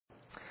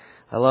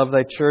I love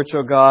Thy church,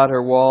 O God.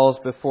 Her walls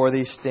before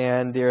Thee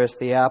stand, dearest,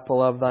 the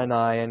apple of Thine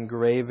eye,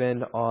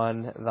 engraven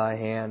on Thy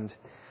hand.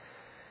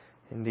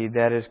 Indeed,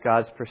 that is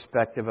God's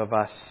perspective of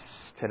us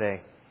today.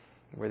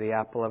 We're the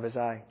apple of His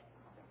eye.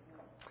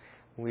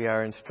 We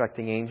are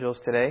instructing angels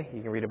today.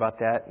 You can read about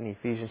that in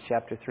Ephesians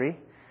chapter 3.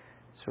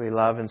 So we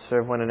love and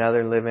serve one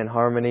another, live in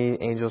harmony.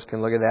 Angels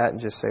can look at that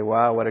and just say,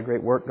 wow, what a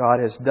great work God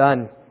has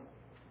done.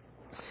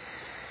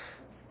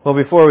 Well,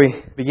 before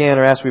we begin,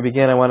 or as we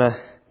begin, I want to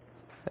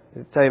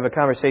tell you of a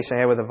conversation I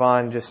had with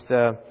Yvonne just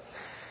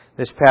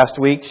this past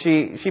week.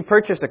 She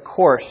purchased a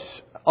course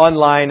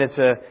online. It's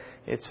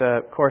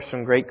a course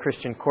from Great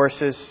Christian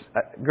Courses.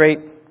 Great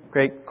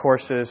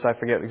courses. I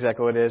forget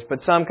exactly what it is,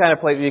 but some kind of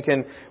place where you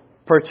can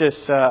purchase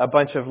a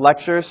bunch of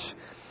lectures.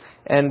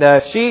 And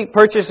she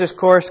purchased this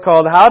course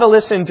called How to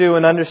Listen to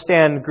and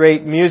Understand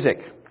Great Music.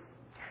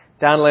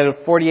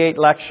 Downloaded 48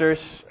 lectures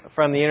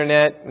from the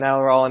internet. Now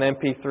they're all on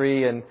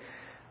MP3 and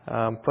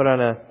put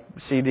on a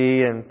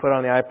CD and put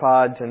on the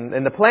iPods.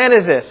 And the plan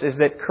is this, is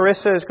that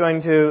Carissa is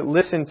going to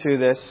listen to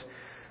this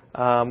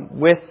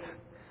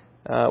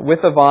with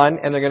Yvonne,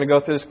 and they're going to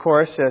go through this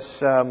course as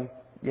a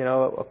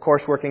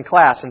coursework in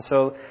class. And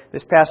so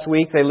this past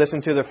week they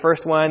listened to the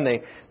first one.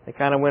 They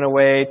kind of went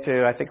away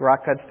to, I think,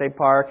 Rock Cut State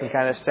Park and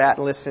kind of sat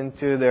and listened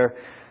to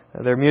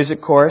their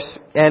music course.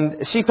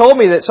 And she told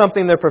me that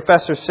something their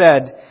professor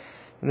said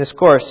in this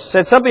course,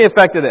 said something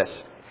effective this.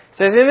 It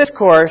says, in this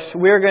course,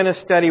 we're going to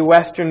study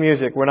Western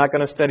music. We're not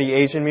going to study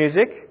Asian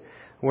music.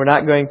 We're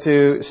not going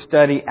to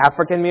study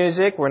African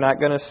music. We're not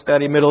going to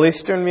study Middle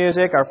Eastern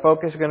music. Our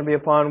focus is going to be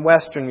upon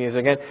Western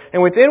music.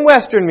 And within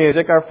Western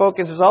music, our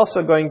focus is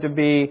also going to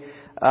be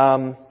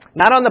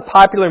not on the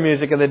popular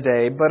music of the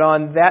day, but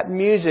on that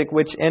music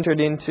which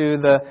entered into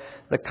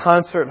the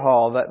concert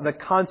hall, the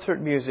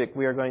concert music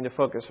we are going to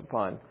focus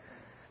upon.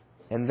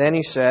 And then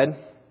he said,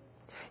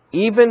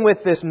 even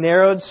with this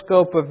narrowed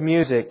scope of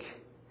music,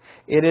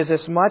 it is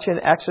as much an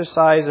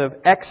exercise of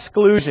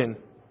exclusion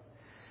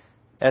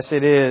as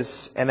it is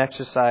an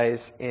exercise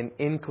in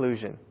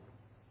inclusion.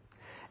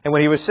 And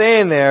what he was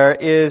saying there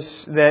is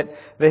that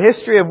the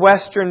history of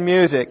Western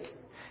music,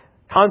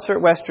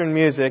 concert Western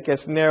music, as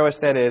narrow as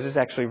that is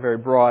actually very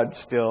broad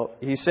still.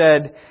 He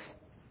said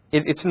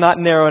it's not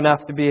narrow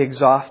enough to be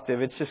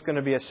exhaustive. It's just going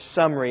to be a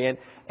summary.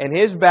 And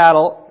his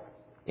battle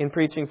in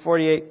teaching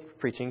 48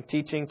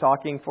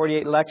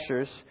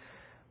 lectures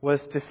was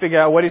to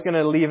figure out what he's going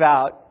to leave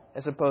out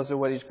as opposed to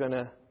what he's going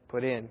to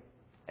put in.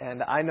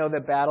 And I know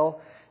that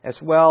battle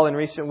as well. In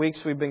recent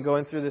weeks, we've been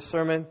going through the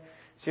sermon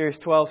series,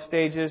 12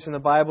 stages in the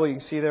Bible. You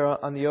can see there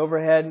on the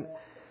overhead.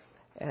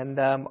 And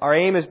our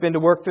aim has been to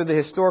work through the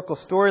historical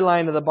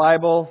storyline of the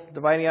Bible,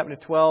 dividing up into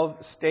 12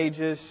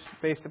 stages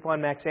based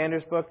upon Max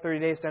Ander's book, 30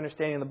 Days to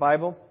Understanding the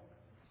Bible.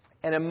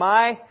 And in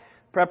my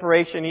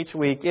preparation each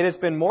week, it has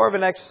been more of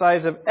an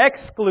exercise of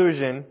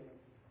exclusion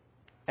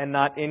and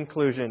not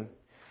inclusion.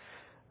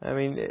 I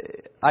mean,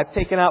 I've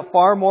taken out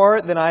far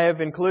more than I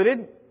have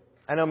included.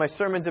 I know my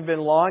sermons have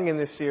been long in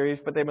this series,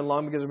 but they've been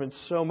long because there's been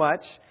so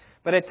much.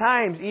 But at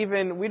times,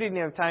 even we didn't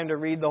have time to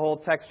read the whole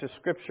text of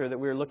Scripture that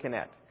we were looking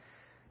at.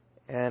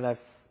 And I've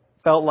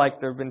felt like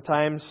there have been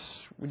times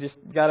we just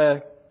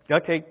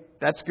okay,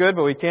 that's good,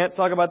 but we can't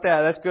talk about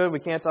that. That's good, we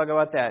can't talk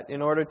about that,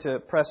 in order to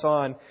press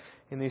on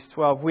in these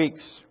 12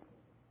 weeks.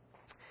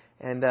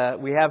 And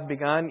we have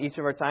begun each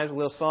of our times with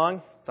a little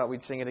song. Thought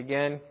we'd sing it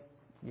again.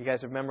 You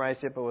guys have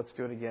memorized it, but let's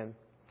do it again.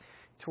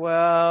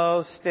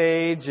 12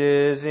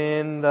 stages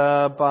in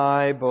the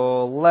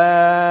Bible,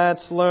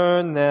 let's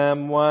learn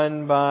them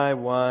one by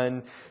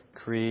one.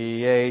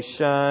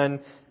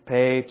 Creation,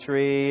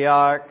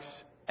 patriarchs,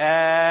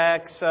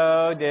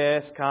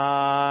 Exodus,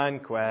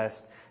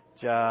 conquest,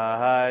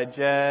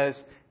 judges,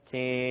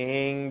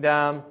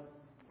 kingdom,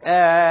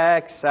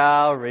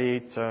 exile,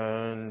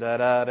 return,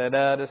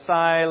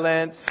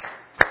 silence,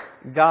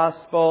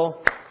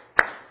 gospel,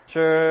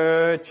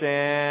 church,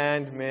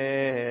 and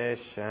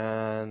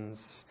missions.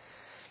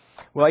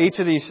 Well, each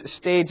of these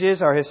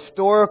stages are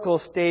historical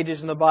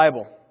stages in the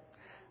Bible.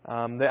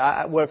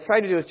 What I've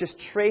tried to do is just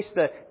trace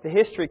the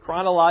history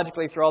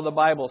chronologically through all the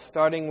Bible,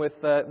 starting with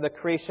the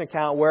creation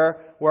account, where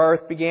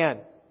earth began,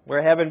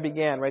 where heaven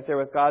began, right there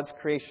with God's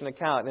creation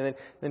account, and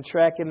then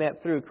tracking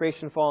that through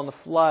creation, fall, and the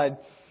flood.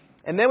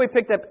 And then we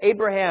picked up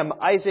Abraham,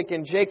 Isaac,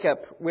 and Jacob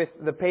with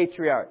the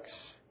patriarchs.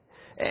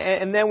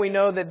 And then we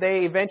know that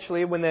they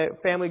eventually, when the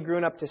family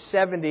grew up to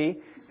 70,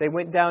 they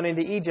went down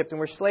into Egypt and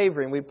were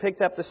slavery. And we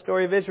picked up the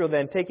story of Israel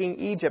then, taking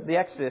Egypt, the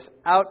Exodus,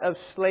 out of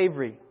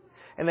slavery.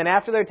 And then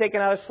after they were taken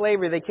out of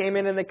slavery, they came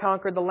in and they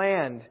conquered the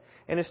land.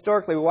 And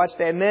historically, we watched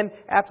that. And then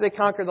after they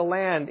conquered the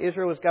land,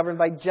 Israel was governed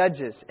by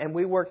judges. And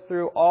we worked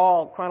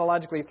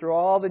chronologically through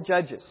all the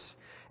judges.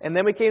 And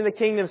then we came to the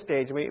kingdom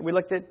stage. And we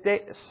looked at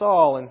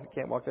Saul, and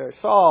can't walk there,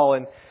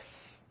 Saul,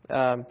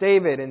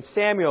 David and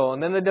Samuel,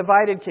 and then the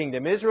divided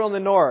kingdom, Israel in the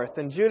north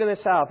and Judah in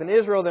the south. And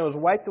Israel then was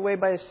wiped away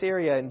by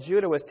Assyria, and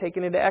Judah was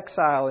taken into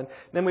exile. And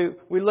then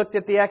we looked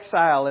at the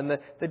exile and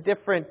the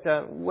different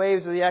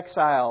waves of the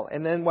exile.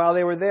 And then while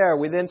they were there,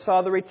 we then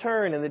saw the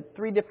return and the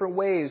three different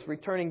waves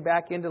returning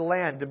back into the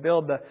land to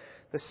build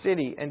the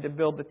city and to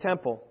build the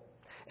temple.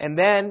 And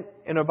then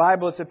in our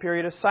Bible, it's a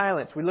period of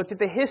silence. We looked at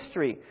the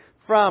history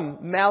from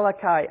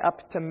Malachi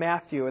up to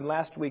Matthew. And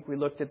last week we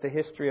looked at the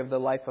history of the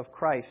life of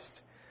Christ.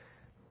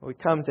 We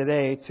come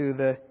today to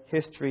the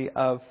history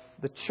of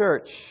the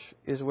church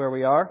is where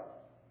we are.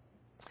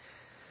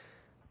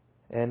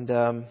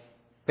 And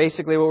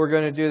basically what we're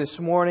going to do this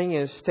morning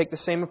is take the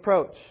same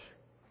approach.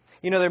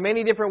 You know, there are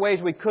many different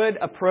ways we could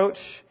approach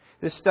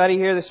this study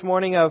here this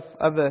morning of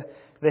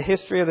the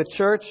history of the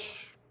church.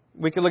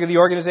 We could look at the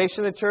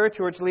organization of the church,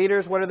 who are its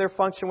leaders, what are their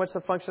function, what's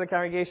the function of the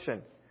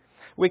congregation.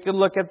 We could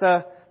look at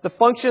the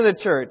function of the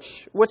church.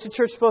 What's the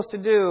church supposed to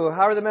do?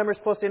 How are the members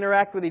supposed to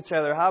interact with each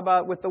other? How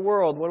about with the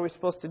world? What are we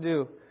supposed to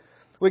do?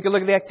 We could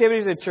look at the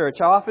activities of the church.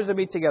 How often do they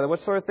meet together?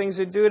 What sort of things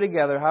do they do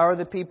together? How are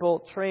the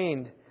people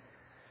trained?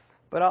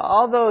 But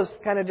all those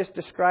kind of just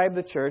describe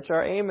the church.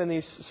 Our aim in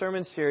these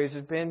sermon series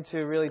has been to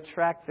really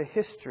track the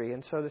history.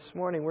 And so this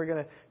morning we're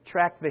going to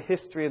track the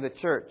history of the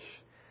church.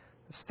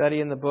 Study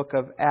in the book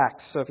of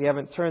Acts. So if you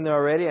haven't turned there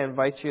already, I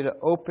invite you to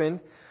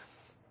open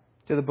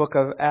to the book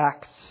of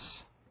Acts.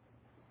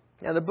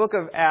 Now, the book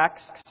of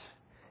Acts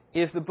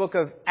is the book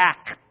of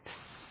Acts.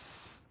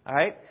 All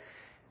right?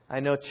 I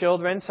know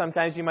children,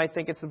 sometimes you might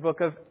think it's the book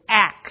of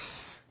Acts.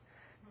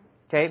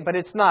 Okay? But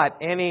it's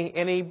not.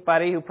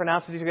 Anybody who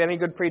pronounces it, any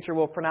good preacher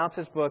will pronounce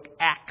this book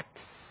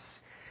Acts.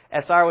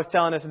 SR was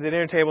telling us at the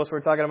dinner table, so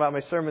we're talking about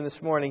my sermon this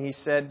morning. He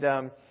said,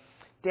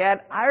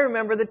 Dad, I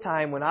remember the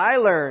time when I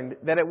learned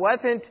that it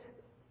wasn't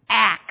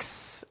axe,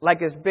 like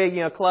this big,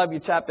 club you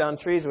chop down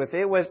trees with.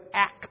 It was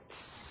Acts.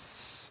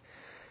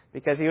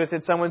 Because he was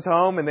at someone's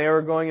home and they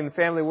were going in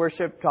family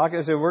worship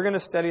talking. So we're going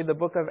to study the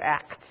book of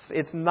Acts.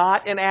 It's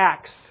not an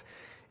Acts.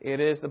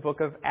 It is the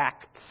book of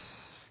Acts.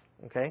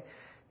 Okay?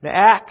 Now,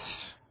 Acts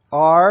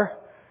are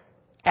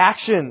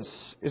actions,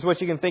 is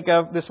what you can think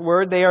of this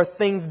word. They are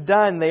things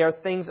done. They are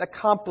things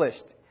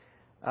accomplished.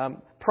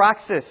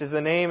 Praxis is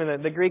the name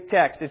in the Greek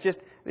text.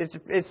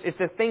 It's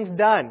the things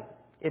done.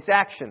 It's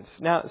actions.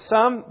 Now,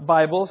 some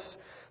Bibles,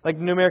 like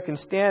New American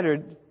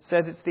Standard,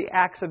 says it's the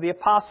Acts of the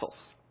Apostles.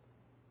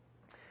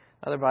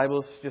 Other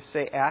Bibles just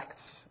say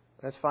Acts.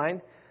 That's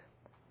fine.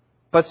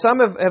 But some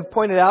have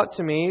pointed out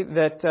to me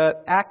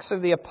that Acts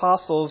of the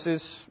Apostles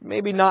is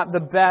maybe not the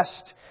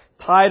best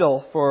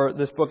title for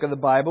this book of the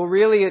Bible.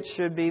 Really, it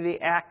should be the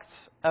Acts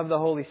of the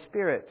Holy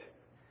Spirit.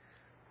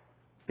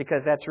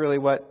 Because that's really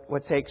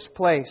what takes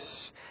place.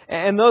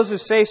 And those who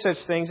say such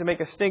things and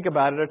make us think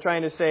about it are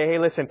trying to say, hey,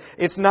 listen,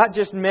 it's not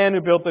just men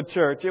who built the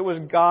church. It was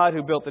God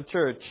who built the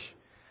church.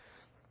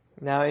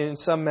 Now, in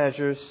some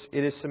measures,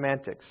 it is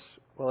semantics.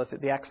 Well, is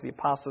it the Acts of the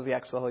Apostles, the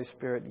Acts of the Holy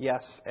Spirit?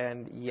 Yes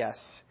and yes.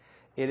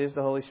 It is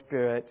the Holy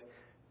Spirit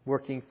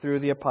working through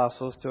the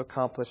apostles to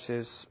accomplish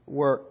His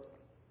work.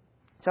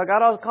 So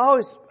God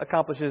always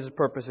accomplishes His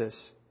purposes.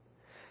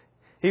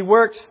 He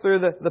works through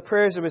the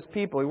prayers of His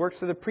people. He works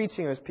through the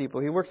preaching of His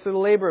people. He works through the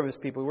labor of His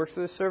people. He works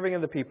through the serving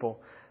of the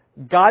people.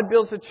 God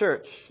builds the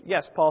church.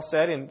 Yes, Paul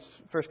said in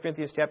 1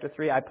 Corinthians chapter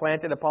 3, I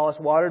planted, Apollos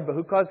watered, but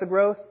who caused the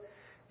growth?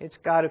 It's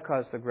God who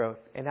caused the growth.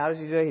 And how does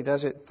He do it? He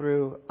does it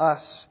through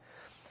us.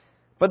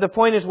 But the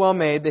point is well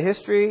made. The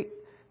history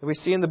that we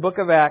see in the book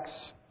of Acts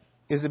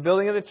is the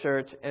building of the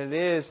church, and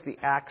it is the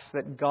acts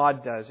that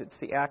God does. It's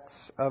the acts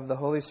of the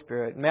Holy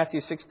Spirit. In Matthew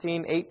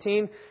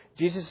 16:18,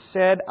 Jesus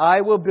said,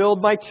 I will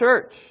build my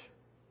church.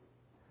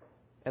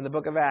 And the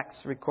book of Acts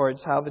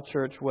records how the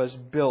church was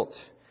built,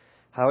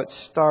 how it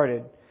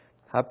started,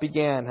 how it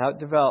began, how it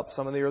developed,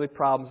 some of the early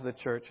problems of the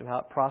church, and how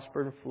it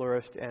prospered and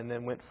flourished, and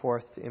then went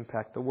forth to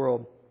impact the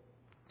world.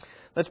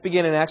 Let's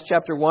begin in Acts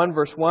chapter 1,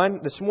 verse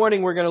 1. This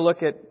morning we're going to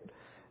look at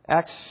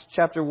Acts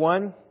chapter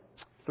 1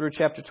 through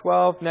chapter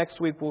 12. Next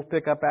week we'll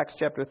pick up Acts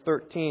chapter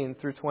 13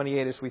 through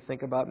 28 as we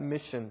think about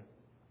mission.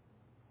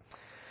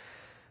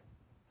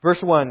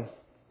 Verse 1.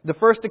 The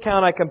first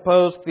account I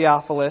composed,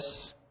 Theophilus,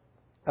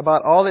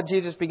 about all that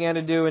Jesus began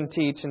to do and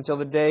teach until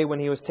the day when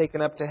He was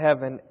taken up to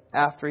heaven,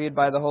 after He had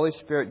by the Holy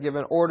Spirit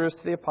given orders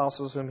to the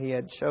apostles whom He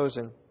had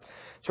chosen.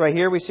 So right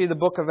here we see the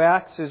book of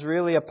Acts is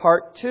really a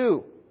part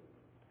 2.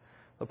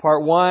 The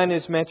part 1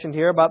 is mentioned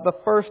here about the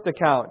first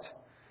account.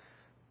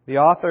 The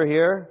author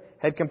here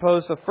had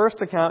composed the first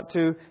account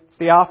to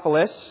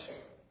Theophilus,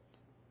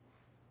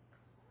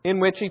 in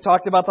which he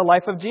talked about the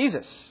life of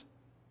Jesus.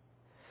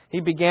 He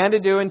began to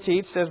do and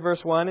teach, says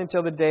verse 1,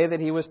 until the day that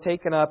He was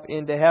taken up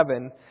into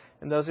heaven.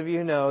 And those of you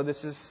who know,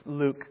 this is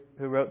Luke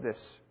who wrote this.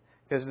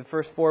 Because the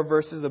first 4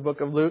 verses of the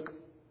book of Luke,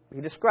 he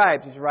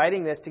describes, he's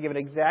writing this to give an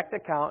exact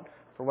account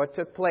for what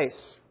took place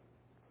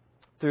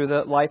through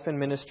the life and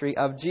ministry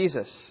of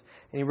Jesus.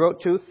 And he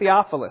wrote to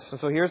Theophilus. And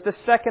so here's the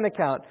second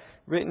account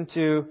written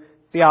to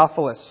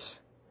Theophilus.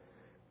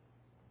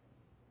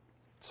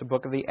 It's a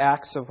book of the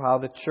Acts of how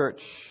the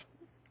church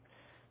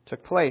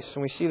took place.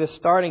 And we see this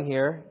starting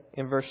here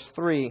in verse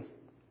 3.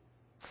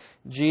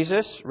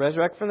 Jesus,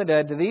 resurrected from the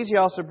dead, to these He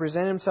also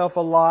presented Himself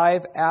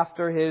alive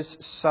after His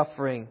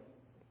suffering,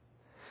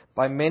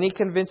 by many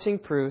convincing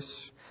proofs,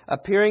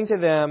 appearing to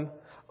them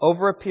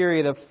over a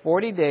period of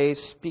 40 days,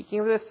 speaking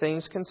of the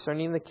things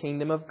concerning the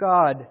kingdom of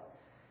God.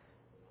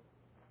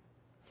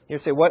 You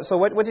say,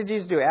 what did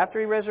Jesus do? After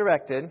He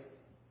resurrected,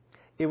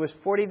 it was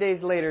 40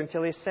 days later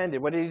until He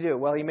ascended. What did He do?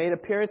 Well, He made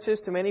appearances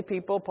to many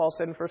people. Paul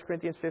said in 1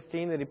 Corinthians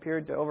 15 that He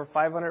appeared to over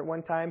 500 at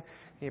one time.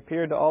 He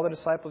appeared to all the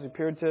disciples. He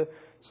appeared to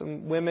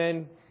some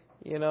women,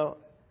 But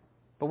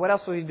what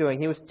else was He doing?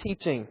 He was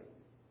teaching.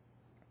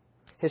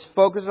 His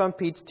focus was on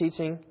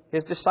teaching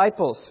His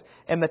disciples.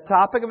 And the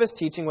topic of His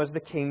teaching was the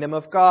kingdom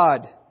of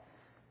God.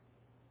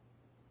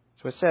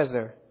 That's what it says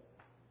there.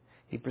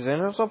 He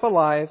presented Himself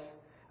alive,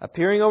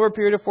 appearing over a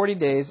period of 40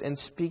 days, and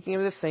speaking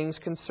of the things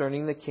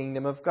concerning the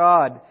kingdom of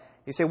God.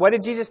 You say, what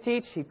did Jesus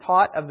teach? He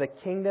taught of the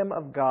kingdom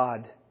of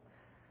God.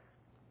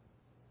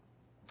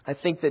 I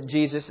think that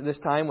Jesus at this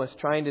time was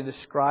trying to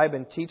describe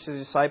and teach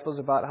His disciples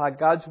about how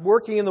God's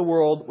working in the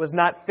world was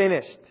not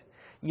finished.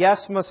 Yes,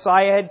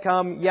 Messiah had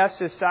come. Yes,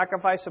 His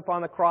sacrifice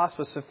upon the cross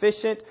was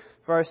sufficient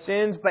for our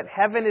sins, but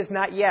heaven is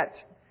not yet.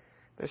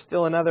 There's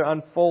still another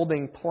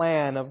unfolding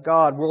plan of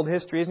God. World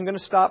history isn't going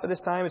to stop at this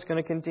time. It's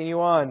going to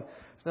continue on.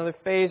 It's another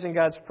phase in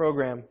God's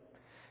program.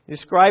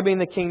 Describing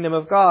the kingdom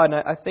of God. And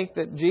I think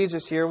that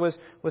Jesus here was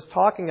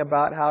talking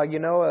about how,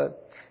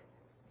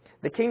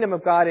 the kingdom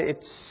of God,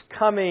 it's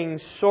coming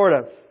sort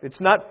of. It's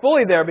not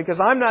fully there because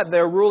I'm not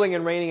there ruling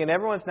and reigning and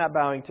everyone's not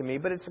bowing to me,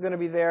 but it's going to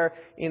be there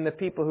in the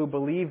people who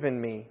believe in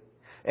me.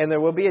 And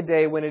there will be a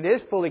day when it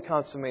is fully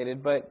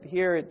consummated, but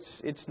here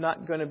it's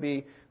not going to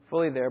be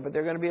fully there, but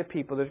there are going to be a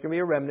people, there's going to be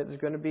a remnant, there's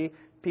going to be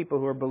people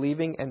who are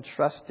believing and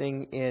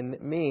trusting in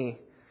me.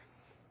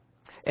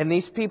 And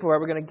these people are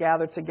going to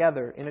gather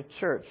together in a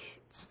church.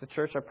 It's the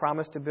church I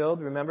promised to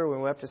build. Remember when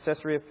we went up to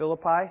Caesarea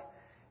Philippi?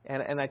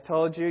 And I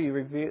told you,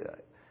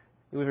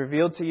 it was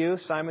revealed to you,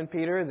 Simon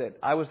Peter, that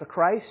I was the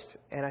Christ.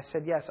 And I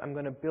said, yes, I'm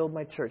going to build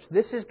my church.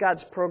 This is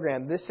God's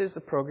program. This is the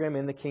program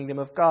in the kingdom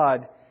of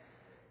God.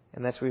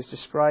 And that's what He's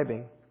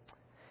describing.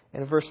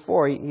 And in verse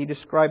 4, he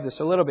described this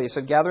a little bit. He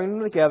said, gathering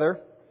them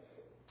together,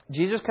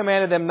 Jesus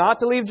commanded them not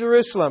to leave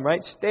Jerusalem,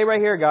 right? Stay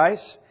right here, guys.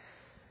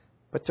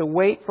 But to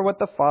wait for what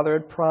the Father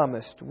had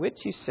promised, which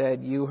He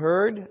said, you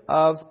heard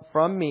of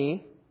from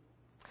me.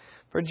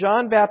 For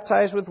John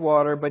baptized with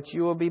water, but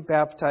you will be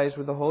baptized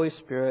with the Holy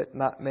Spirit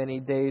not many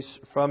days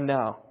from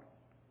now.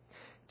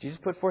 Jesus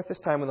put forth this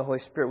time when the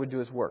Holy Spirit would do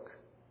His work.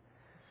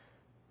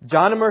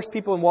 John immersed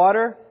people in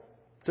water,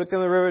 took them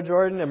to the River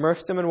Jordan,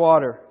 immersed them in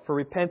water for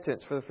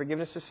repentance, for the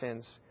forgiveness of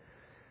sins.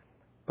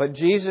 But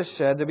Jesus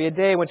said there'd be a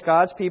day in which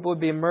God's people would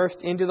be immersed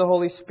into the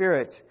Holy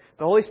Spirit.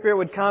 The Holy Spirit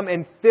would come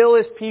and fill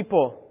His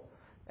people.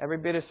 Every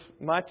bit as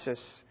much as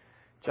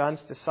John's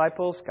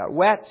disciples got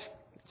wet,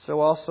 so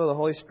also the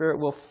Holy Spirit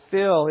will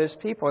fill His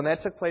people. And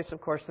that took place,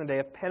 of course, on the day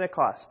of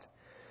Pentecost.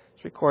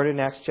 It's recorded in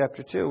Acts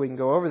chapter 2. We can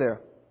go over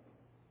there.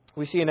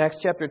 We see in Acts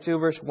chapter 2,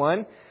 verse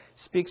 1,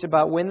 speaks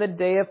about when the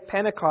day of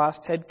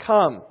Pentecost had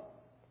come.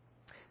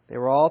 They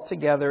were all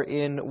together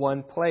in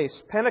one place.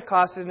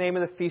 Pentecost is the name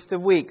of the Feast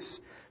of Weeks.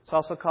 It's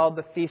also called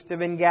the Feast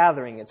of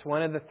Ingathering. It's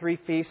one of the three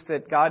feasts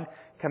that God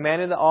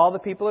commanded all the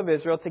people of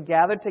Israel to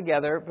gather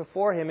together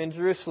before Him in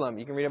Jerusalem.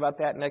 You can read about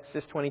that in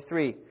Exodus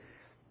 23.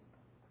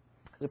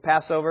 The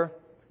Passover,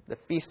 the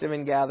Feast of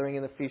Ingathering,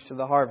 and the Feast of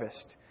the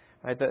Harvest.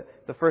 Right?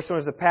 The first one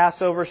was the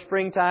Passover,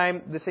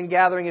 springtime. This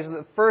ingathering is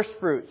the first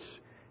fruits.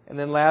 And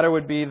then latter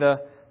would be the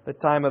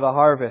time of the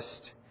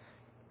harvest.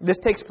 This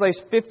takes place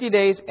 50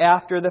 days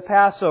after the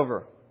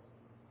Passover.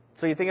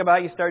 So you think about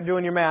it, you start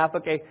doing your math.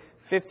 Okay,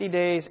 50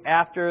 days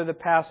after the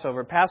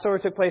Passover. Passover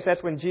took place,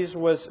 that's when Jesus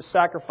was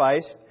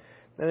sacrificed.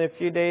 Then a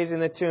few days in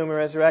the tomb and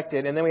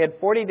resurrected. And then we had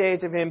 40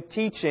 days of Him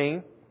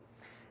teaching.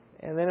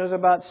 And then it was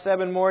about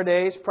 7 more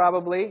days,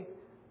 probably,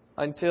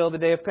 until the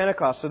day of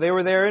Pentecost. So they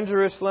were there in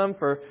Jerusalem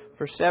for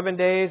 7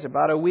 days.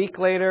 About a week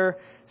later,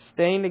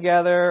 staying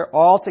together,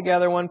 all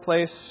together in one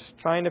place,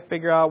 trying to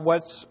figure out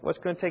what's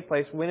going to take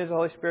place. When is the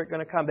Holy Spirit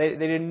going to come? They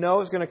didn't know it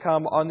was going to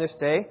come on this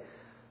day.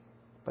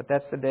 But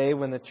that's the day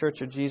when the Church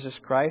of Jesus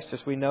Christ,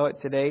 as we know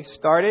it today,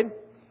 started.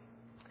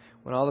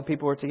 When all the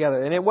people were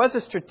together. And it was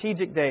a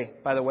strategic day,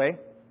 by the way.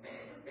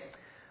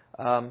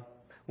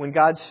 When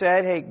God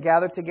said, hey,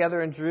 gather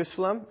together in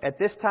Jerusalem, at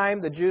this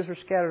time the Jews were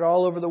scattered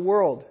all over the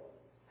world.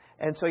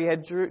 And so you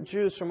had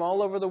Jews from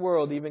all over the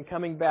world even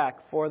coming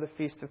back for the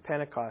Feast of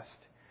Pentecost.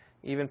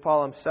 Even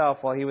Paul himself,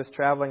 while he was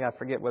traveling, I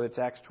forget whether it's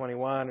Acts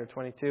 21 or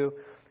 22,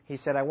 he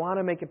said, I want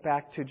to make it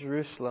back to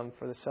Jerusalem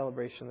for the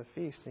celebration of the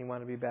feast. And he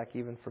wanted to be back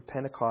even for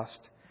Pentecost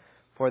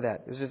for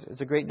that. It's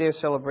a great day of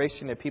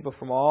celebration. There are people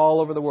from all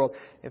over the world.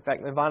 In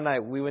fact, Yvonne and I,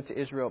 we went to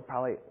Israel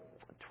probably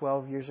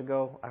 12 years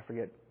ago. I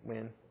forget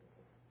when.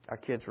 Our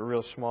kids were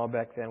real small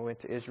back then. We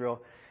went to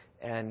Israel.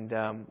 And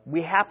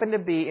we happened to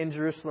be in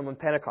Jerusalem on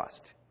Pentecost.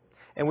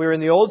 And we were in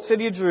the old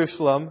city of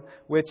Jerusalem,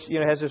 which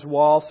has this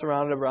wall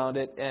surrounded around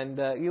it. And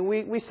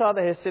we saw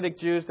the Hasidic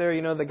Jews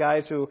there, the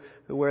guys who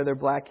wear their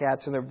black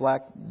hats and their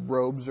black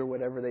robes or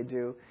whatever they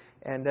do.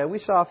 And we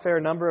saw a fair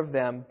number of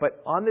them.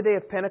 But on the day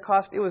of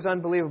Pentecost, it was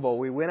unbelievable.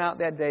 We went out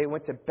that day,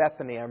 went to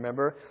Bethany, I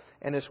remember.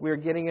 And as we were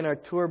getting in our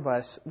tour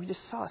bus, we just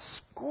saw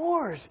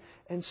scores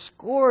and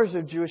scores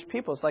of Jewish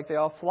people. It's like they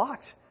all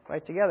flocked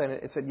right together. And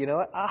it said, you know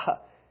what?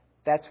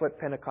 That's what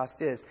Pentecost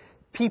is.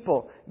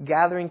 People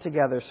gathering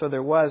together. So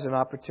there was an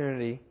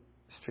opportunity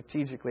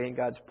strategically in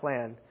God's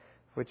plan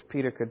which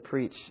Peter could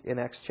preach in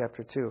Acts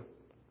chapter 2.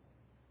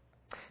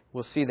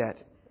 We'll see that.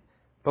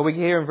 But we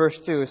hear in verse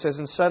 2, it says,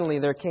 "And suddenly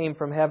there came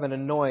from heaven a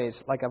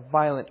noise like a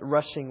violent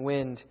rushing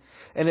wind,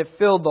 and it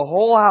filled the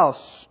whole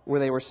house where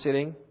they were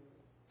sitting.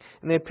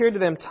 And they appeared to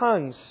them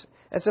tongues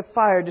as of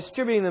fire,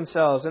 distributing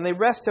themselves, and they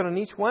rested on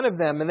each one of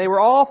them. And they were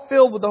all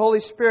filled with the Holy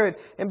Spirit,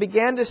 and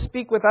began to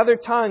speak with other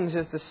tongues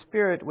as the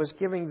Spirit was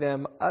giving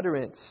them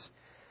utterance."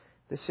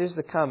 This is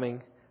the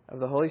coming of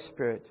the Holy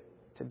Spirit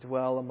to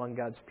dwell among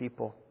God's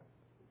people.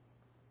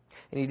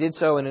 And He did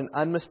so in an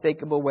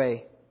unmistakable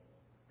way.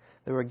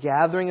 There were a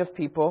gathering of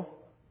people,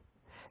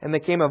 and there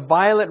came a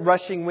violent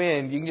rushing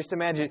wind. You can just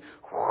imagine it.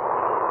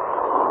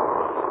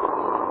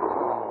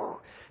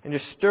 And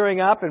just stirring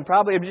up, and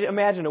probably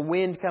imagine a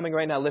wind coming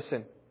right now.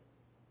 Listen.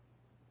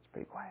 It's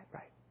pretty quiet,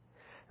 right?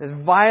 This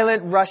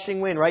violent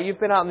rushing wind, right? You've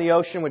been out in the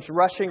ocean, which is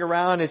rushing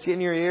around. It's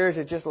in your ears.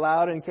 It's just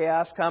loud and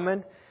chaos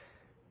coming.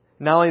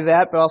 Not only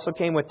that, but also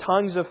came with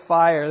tongues of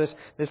fire.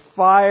 This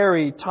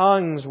fiery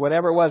tongues,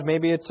 whatever it was.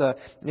 Maybe it's an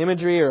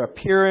imagery or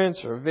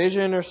appearance or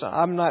vision or something.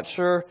 I'm not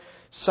sure.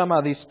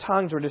 Somehow these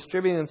tongues were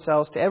distributing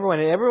themselves to everyone.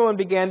 And everyone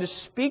began to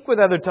speak with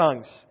other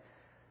tongues.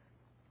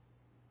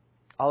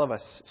 All of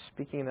us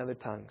speaking in other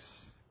tongues.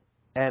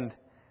 And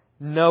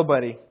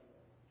nobody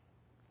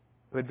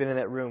who had been in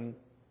that room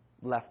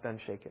left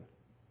unshaken.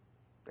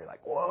 They're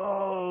like,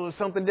 whoa,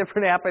 something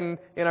different happened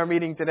in our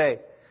meeting today.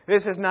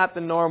 This is not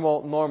the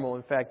normal.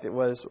 In fact, it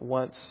was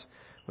once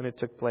when it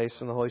took place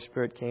when the Holy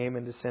Spirit came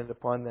and descended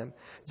upon them.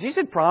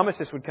 Jesus promised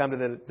this would come to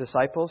the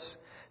disciples.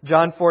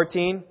 John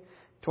 14,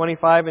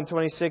 25 and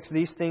 26,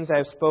 "These things I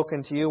have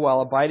spoken to you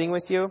while abiding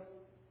with you.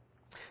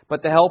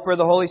 But the Helper,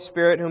 the Holy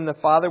Spirit, whom the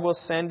Father will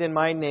send in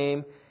my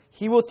name,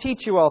 He will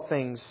teach you all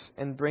things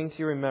and bring to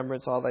your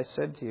remembrance all that I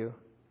said to you."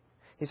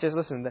 He says,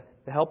 listen,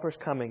 the Helper's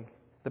coming,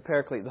 the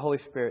Paraclete, the Holy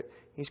Spirit.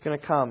 He's going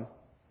to come.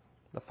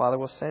 The Father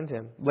will send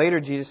Him. Later,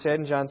 Jesus said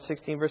in John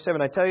 16, verse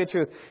 7, "I tell you the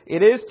truth,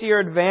 it is to your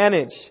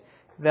advantage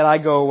that I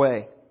go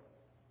away."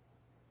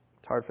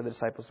 It's hard for the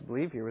disciples to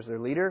believe. Here was their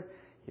leader.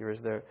 Here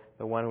was the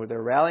one who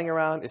they're rallying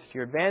around. It's to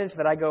your advantage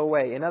that I go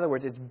away. In other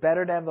words, it's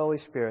better to have the Holy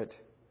Spirit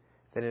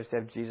than it is to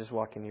have Jesus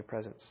walk in your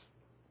presence.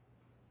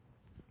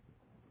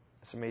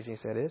 It's amazing he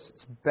said it is.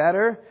 It's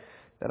better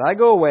that I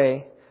go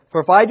away. For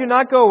if I do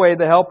not go away,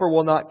 the Helper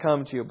will not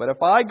come to you. But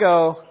if I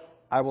go,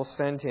 I will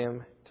send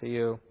Him to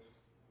you.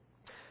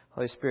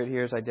 Holy Spirit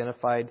here is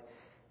identified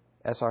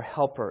as our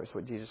helper, is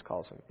what Jesus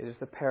calls Him. It is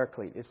the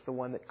Paraclete. It's the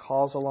one that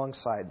calls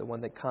alongside, the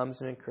one that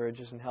comes and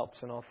encourages and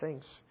helps in all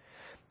things.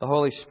 The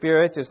Holy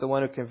Spirit is the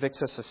one who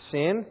convicts us of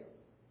sin,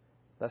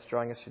 thus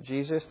drawing us to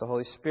Jesus. The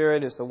Holy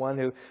Spirit is the one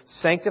who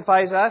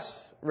sanctifies us,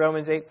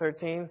 Romans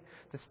 8:13.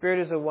 The Spirit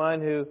is the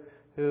one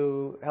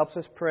who helps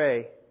us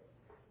pray.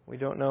 We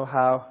don't know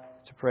how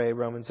to pray,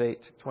 Romans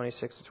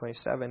 8:26 to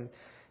 27.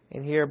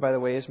 And here, by the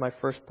way, is my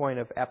first point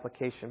of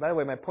application. By the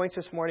way, my points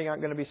this morning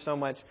aren't going to be so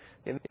much,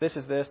 this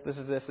is this, this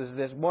is this, this is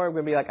this. More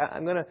going to be like,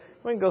 I'm going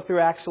to go through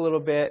Acts a little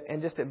bit,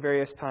 and just at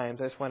various times,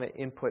 I just want to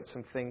input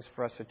some things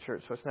for us at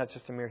church. So it's not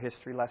just a mere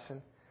history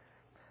lesson.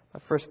 My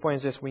first point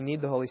is this: we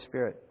need the Holy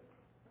Spirit.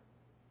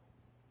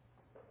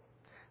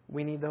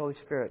 We need the Holy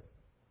Spirit.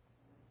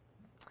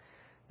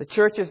 The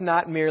church is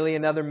not merely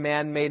another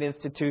man-made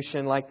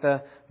institution like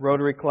the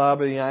Rotary Club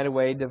or the United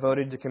Way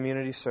devoted to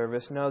community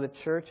service. No, the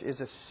church is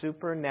a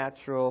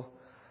supernatural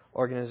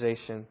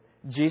organization.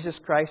 Jesus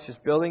Christ is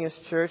building His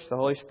church. The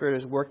Holy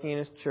Spirit is working in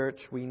His church.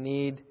 We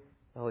need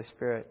the Holy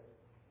Spirit.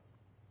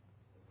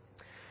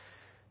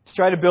 To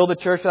try to build a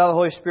church without the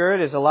Holy Spirit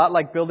is a lot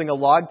like building a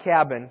log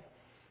cabin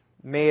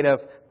made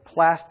of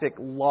plastic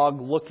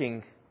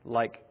log-looking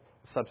like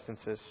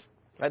substances.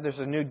 Right? There's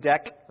a new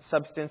deck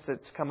substance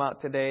that's come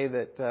out today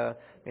that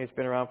it's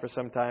been around for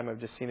some time. I've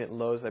just seen it in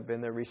Lowe's. I've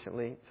been there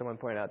recently. Someone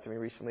pointed out to me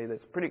recently that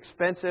it's pretty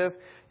expensive.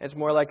 It's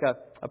more like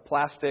a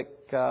plastic,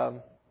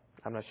 I'm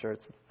not sure,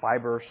 it's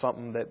fiber or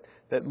something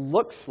that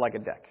looks like a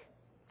deck.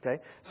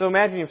 Okay? So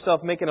imagine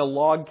yourself making a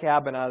log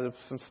cabin out of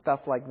some stuff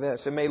like this.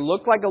 It may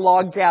look like a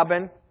log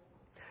cabin.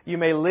 You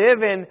may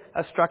live in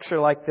a structure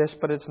like this,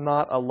 but it's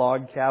not a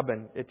log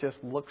cabin. It just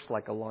looks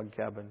like a log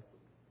cabin.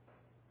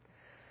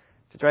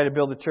 To try to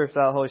build a church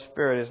without the Holy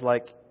Spirit is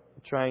like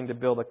trying to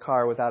build a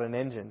car without an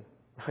engine.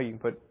 You can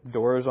put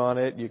doors on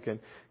it, you can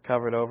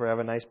cover it over, have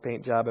a nice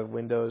paint job, have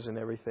windows and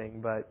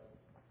everything, but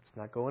it's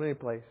not going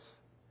anyplace.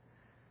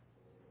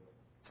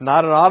 It's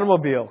not an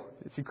automobile.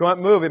 You can't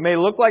move. It may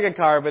look like a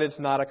car, but it's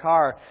not a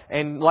car.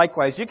 And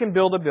likewise, you can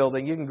build a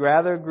building, you can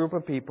gather a group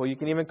of people, you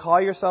can even call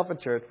yourself a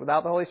church.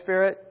 Without the Holy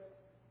Spirit,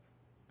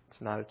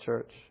 It's not a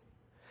church.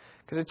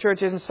 Because a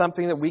church isn't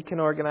something that we can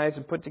organize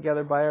and put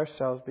together by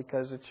ourselves,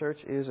 because a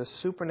church is a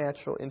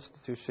supernatural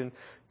institution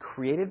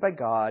created by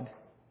God,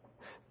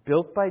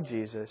 built by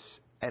Jesus,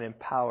 and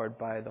empowered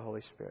by the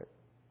Holy Spirit.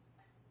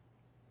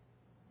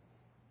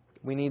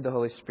 We need the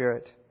Holy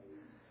Spirit.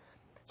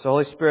 It's the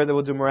Holy Spirit that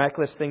will do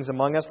miraculous things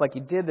among us like He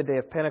did the day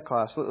of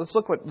Pentecost. Let's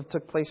look what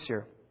took place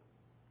here.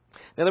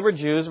 Now there were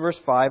Jews, verse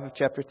 5 of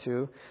chapter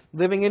 2,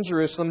 living in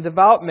Jerusalem,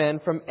 devout men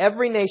from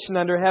every nation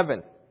under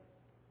heaven.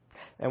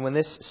 And when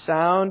this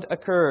sound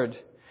occurred,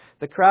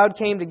 the crowd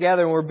came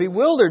together and were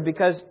bewildered,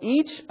 because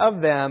each of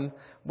them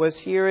was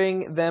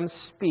hearing them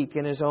speak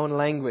in his own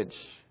language.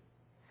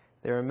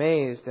 They were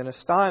amazed and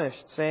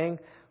astonished, saying,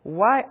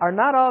 "Why are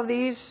not all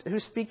these who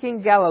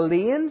speaking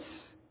Galileans?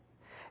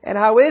 And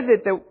how is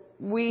it that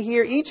we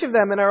hear each of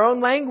them in our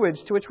own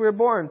language to which we were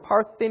born?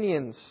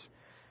 Parthians,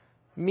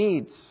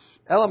 Medes,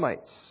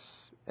 Elamites,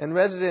 and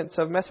residents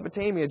of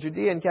Mesopotamia,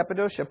 Judea and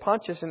Cappadocia,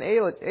 Pontus and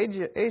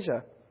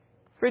Asia,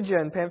 Phrygia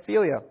and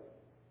Pamphylia,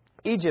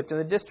 Egypt and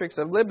the districts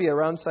of Libya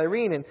around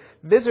Cyrene, and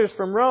visitors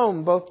from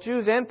Rome, both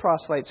Jews and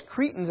proselytes,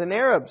 Cretans and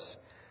Arabs.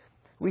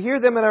 We hear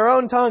them in our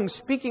own tongues,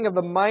 speaking of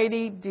the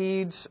mighty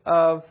deeds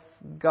of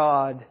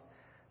God."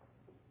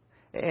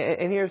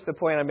 And here's the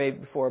point I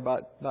made before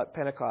about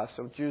Pentecost.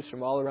 So Jews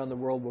from all around the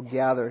world will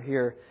gather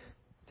here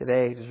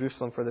today to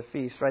Jerusalem for the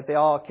feast. Right? They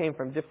all came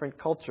from different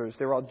cultures.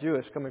 They were all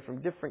Jewish, coming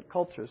from different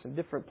cultures and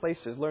different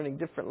places, learning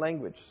different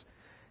language.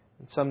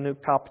 And some knew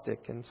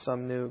Coptic, and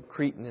some knew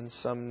Cretan, and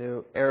some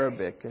knew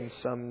Arabic, and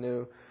some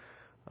knew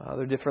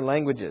other different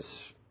languages.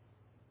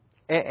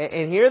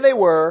 And here they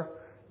were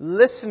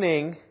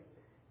listening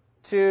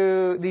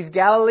to these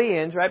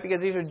Galileans, right?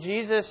 Because these are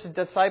Jesus'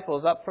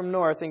 disciples up from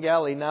north in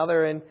Galilee. Now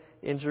they're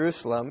in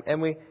Jerusalem.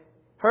 And we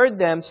heard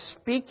them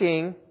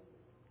speaking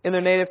in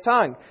their native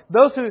tongue.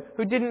 Those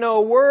who didn't know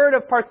a word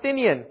of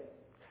Parthian,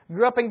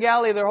 grew up in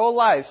Galilee their whole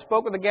lives,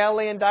 spoke with a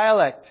Galilean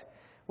dialect,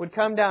 would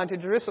come down to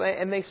Jerusalem,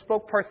 and they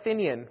spoke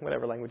Parthian,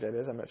 whatever language that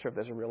is. I'm not sure if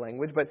that's a real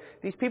language. But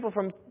these people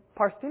from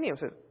Parthian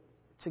said,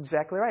 "It's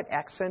exactly right,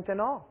 accent and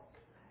all."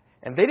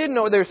 And they didn't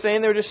know what they were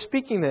saying. They were just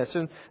speaking this.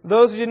 And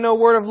those who didn't know a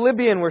word of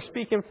Libyan were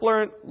speaking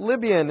fluent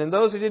Libyan. And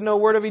those who didn't know a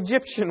word of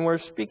Egyptian were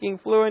speaking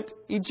fluent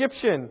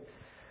Egyptian.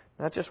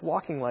 Not just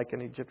walking like an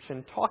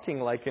Egyptian,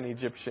 talking like an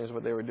Egyptian is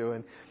what they were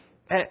doing.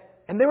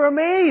 And they were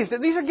amazed.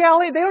 These are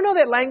Galileans. They don't know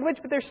that language,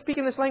 but they're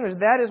speaking this language.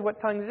 That is what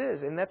tongues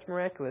is. And that's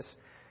miraculous.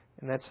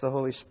 And that's the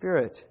Holy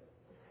Spirit.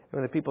 And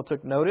when the people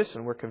took notice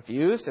and were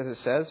confused, as it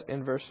says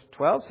in verse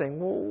 12, saying,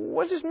 "Well,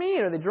 what does this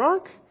mean? Are they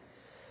drunk?"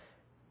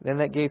 Then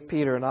that gave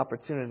Peter an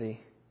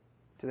opportunity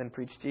to then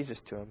preach Jesus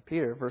to him.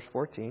 Peter, verse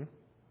 14,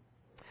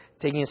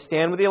 taking a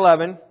stand with the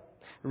 11,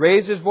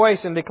 raised his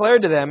voice and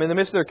declared to them in the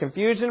midst of their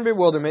confusion and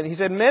bewilderment, he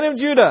said, "Men of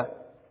Judah,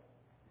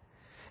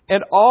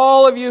 and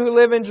all of you who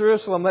live in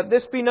Jerusalem, let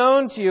this be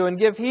known to you, and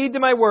give heed to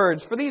my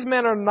words. For these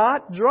men are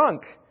not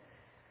drunk,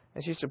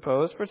 as you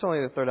suppose, for it's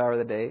only the third hour of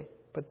the day.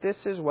 But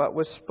this is what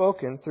was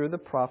spoken through the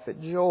prophet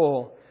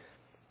Joel."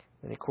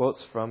 And he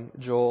quotes from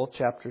Joel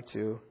chapter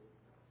 2.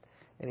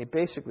 And he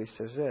basically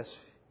says this.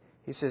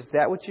 He says,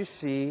 that what you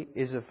see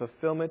is a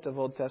fulfillment of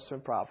Old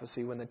Testament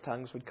prophecy when the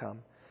tongues would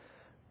come.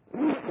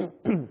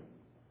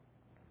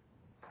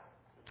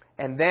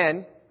 And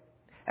then,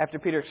 after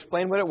Peter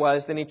explained what it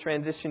was, then he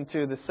transitioned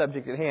to the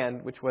subject at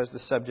hand, which was the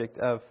subject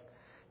of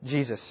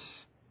Jesus.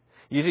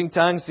 Using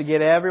tongues to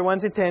get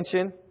everyone's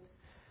attention.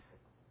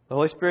 The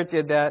Holy Spirit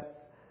did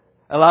that.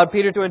 Allowed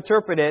Peter to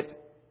interpret it.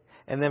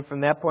 And then from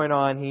that point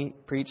on, he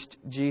preached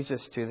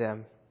Jesus to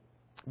them.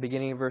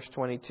 Beginning in verse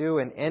 22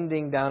 and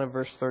ending down in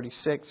verse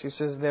 36, he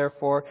says,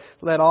 "Therefore,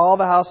 let all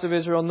the house of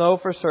Israel know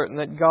for certain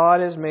that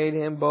God has made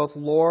Him both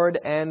Lord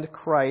and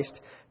Christ,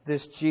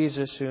 this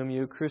Jesus whom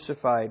you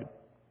crucified."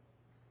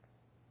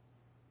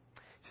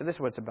 So this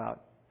is what it's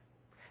about.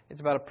 It's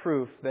about a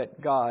proof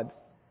that God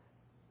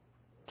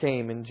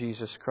came in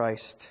Jesus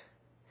Christ.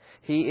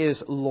 He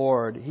is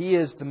Lord. He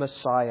is the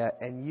Messiah.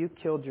 And you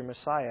killed your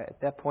Messiah. At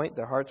that point,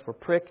 their hearts were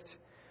pricked.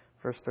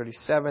 Verse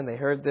 37, they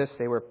heard this.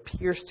 They were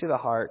pierced to the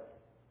heart.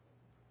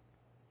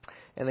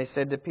 And they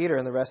said to Peter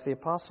and the rest of the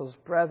apostles,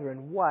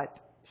 "Brethren, what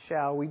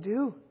shall we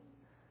do?"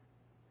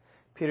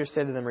 Peter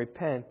said to them,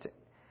 "Repent,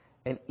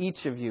 and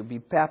each of you be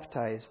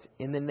baptized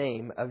in the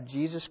name of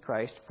Jesus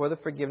Christ for the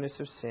forgiveness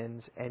of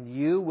sins, and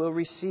you will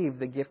receive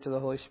the gift of the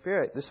Holy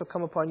Spirit. This will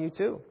come upon you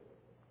too.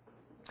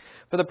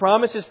 For the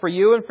promise is for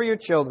you and for your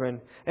children,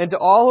 and to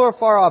all who are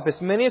far off, as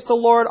many as the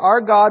Lord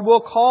our God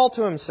will call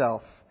to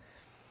Himself."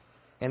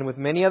 And with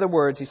many other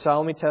words, he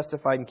solemnly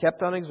testified and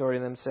kept on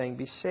exhorting them, saying,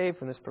 "Be saved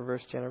from this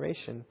perverse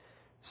generation."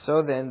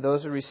 So then,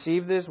 those who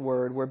received His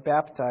word were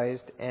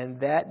baptized, and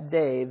that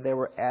day there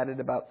were added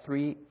about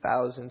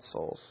 3,000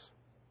 souls.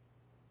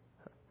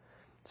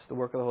 It's the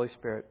work of the Holy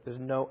Spirit. There's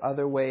no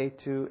other way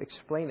to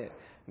explain it.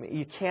 I mean,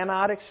 you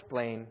cannot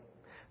explain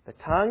the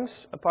tongues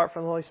apart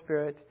from the Holy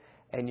Spirit,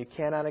 and you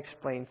cannot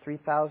explain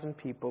 3,000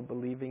 people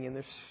believing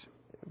in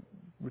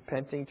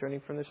repenting, turning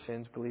from their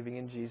sins, believing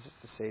in Jesus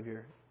the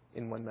Savior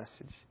in one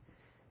message.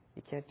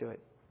 You can't do it.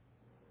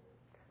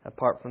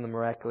 apart from the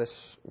miraculous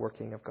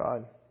working of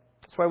God.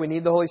 That's why we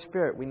need the Holy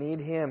Spirit. We need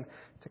Him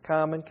to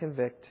come and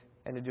convict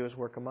and to do His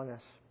work among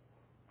us.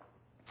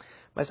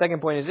 My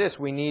second point is this: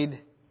 we need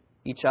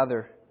each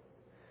other.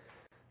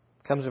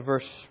 It comes in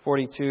verse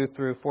 42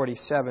 through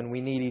 47.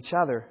 We need each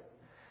other.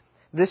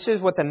 This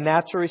is what the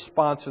natural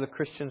response of the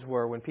Christians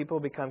were. When people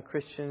become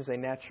Christians, they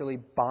naturally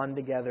bond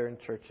together in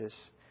churches.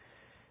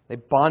 They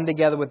bond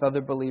together with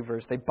other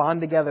believers. They bond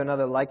together in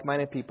other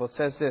like-minded people. It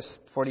says this,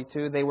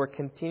 42, they were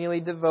continually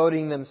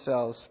devoting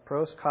themselves.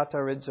 Pros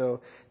katarizo.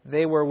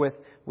 They were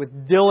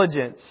with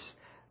diligence,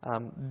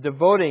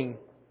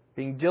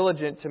 being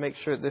diligent to make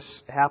sure this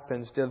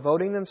happens,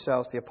 devoting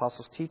themselves to the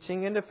apostles'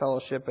 teaching and to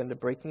fellowship and to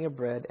breaking of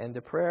bread and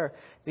to prayer.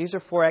 These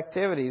are 4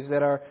 activities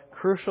that are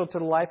crucial to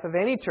the life of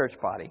any church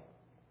body.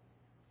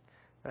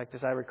 In fact,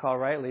 as I recall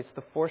rightly, it's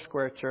the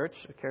Foursquare Church,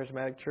 a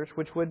charismatic church,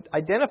 which would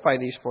identify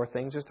these 4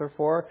 things as their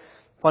 4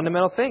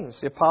 fundamental things.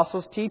 The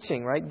apostles'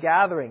 teaching, right?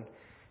 Gathering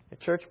a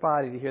church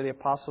body to hear the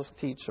apostles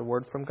teach a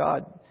word from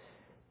God.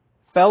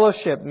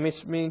 Fellowship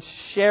means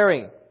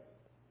sharing.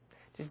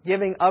 Just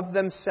giving of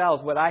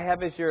themselves. What I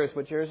have is yours,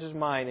 what yours is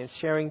mine, and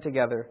sharing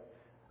together.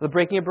 The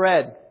breaking of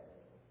bread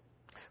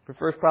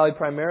refers probably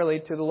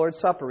primarily to the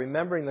Lord's Supper,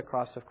 remembering the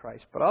cross of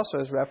Christ, but also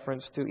as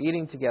reference to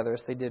eating together,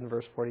 as they did in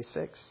verse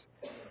 46.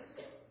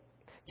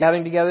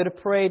 Gathering together to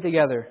pray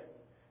together.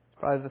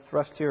 Probably the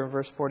thrust here in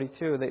verse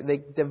 42. They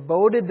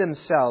devoted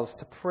themselves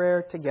to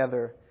prayer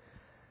together.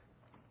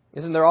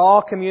 Isn't there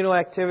all communal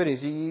activities?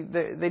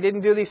 They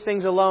didn't do these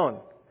things alone.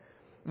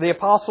 The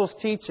apostles'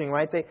 teaching,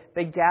 right?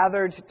 They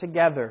gathered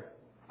together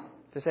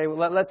to say,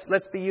 well,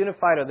 let's be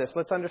unified on this.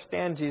 Let's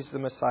understand Jesus the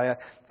Messiah.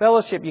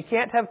 Fellowship. You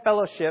can't have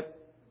fellowship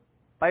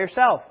by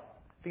yourself,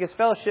 because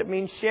fellowship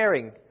means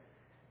sharing.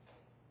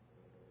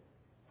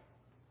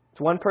 It's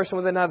one person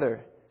with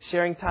another.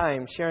 Sharing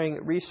time,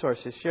 sharing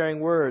resources,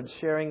 sharing words,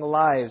 sharing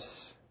lives.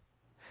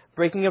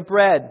 Breaking of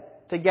bread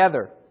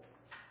together.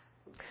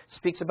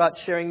 Speaks about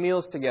sharing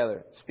meals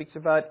together. Speaks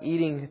about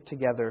eating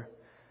together.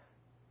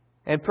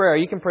 And prayer.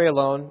 You can pray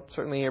alone,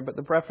 certainly here, but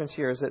the preference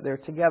here is that they're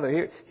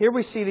together. Here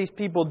we see these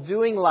people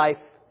doing life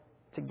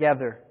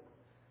together.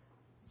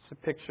 It's a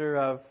picture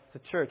of the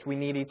church. We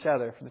need each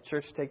other. For the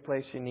church to take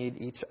place, you need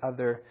each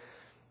other.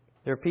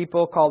 There are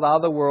people called out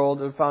of the world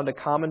who found a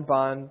common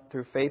bond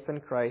through faith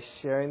in Christ,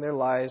 sharing their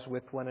lives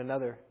with one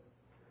another.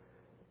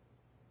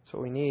 That's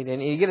what we need.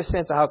 And you get a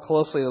sense of how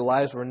closely the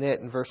lives were knit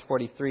in verse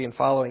 43 and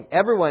following.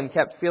 Everyone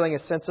kept feeling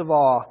a sense of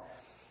awe.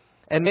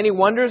 And many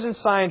wonders and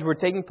signs were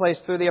taking place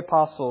through the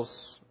apostles.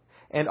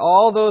 And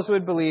all those who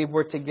had believed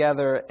were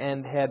together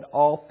and had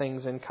all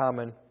things in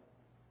common.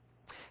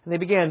 And they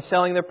began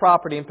selling their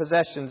property and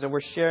possessions and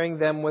were sharing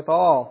them with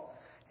all,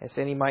 as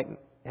any might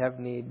have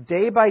need.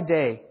 Day by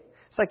day.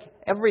 It's like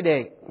every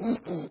day.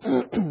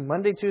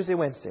 Monday, Tuesday,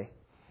 Wednesday.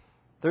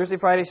 Thursday,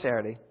 Friday,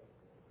 Saturday.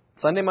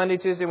 Sunday, Monday,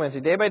 Tuesday, Wednesday.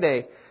 Day by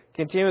day.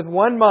 Continue with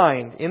one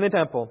mind in the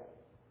temple.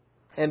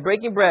 And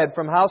breaking bread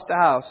from house to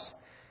house.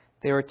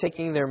 They were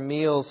taking their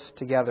meals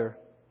together.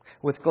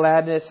 With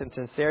gladness and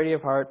sincerity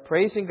of heart.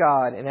 Praising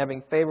God and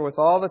having favor with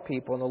all the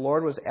people. And the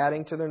Lord was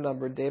adding to their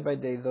number day by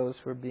day those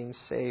who were being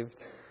saved.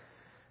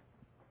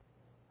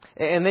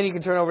 And then you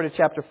can turn over to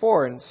chapter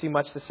 4 and see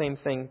much the same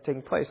thing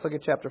taking place. Look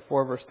at chapter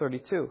 4, verse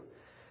 32.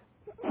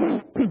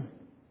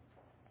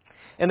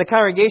 And the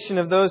congregation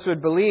of those who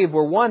had believed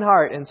were one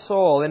heart and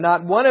soul, and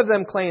not one of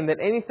them claimed that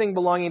anything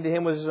belonging to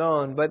him was his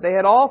own, but they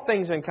had all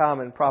things in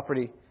common,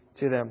 property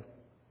to them.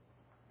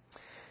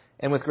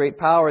 And with great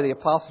power the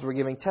apostles were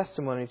giving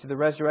testimony to the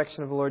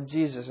resurrection of the Lord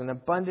Jesus, and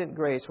abundant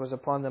grace was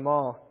upon them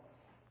all.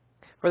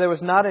 For there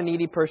was not a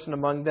needy person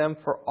among them,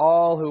 for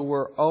all who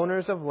were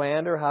owners of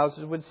land or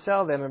houses would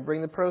sell them and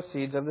bring the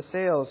proceeds of the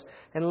sales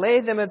and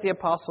lay them at the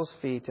apostles'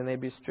 feet, and they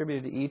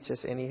distributed to each as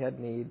any had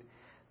need.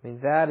 I mean,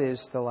 that is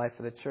the life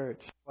of the church.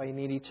 Why you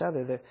need each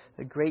other.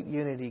 The great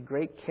unity,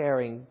 great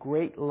caring,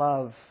 great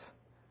love.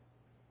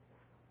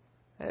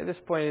 At this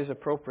point, it is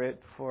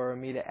appropriate for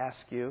me to ask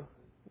you,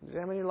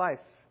 examine your life.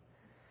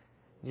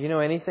 Do you know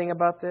anything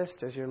about this?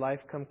 Does your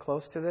life come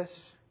close to this?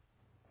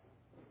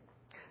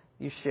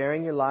 You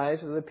sharing your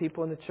lives with the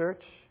people in the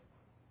church?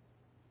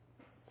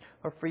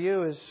 Or for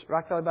you, is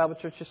Rock Valley Bible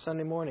Church just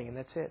Sunday morning and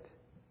that's it?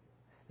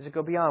 Does it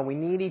go beyond? We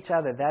need each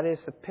other. That is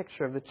the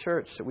picture of the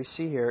church that we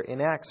see here in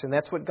Acts. And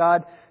that's what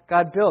God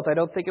built. I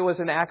don't think it was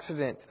an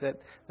accident that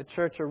the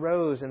church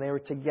arose and they were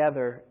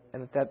together,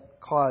 and that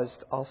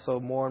caused also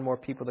more and more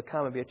people to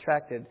come and be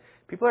attracted.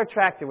 People are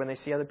attracted when they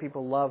see other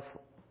people love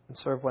and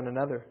serve one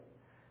another.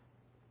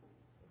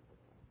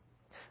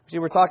 See,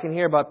 we're talking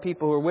here about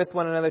people who are with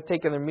one another,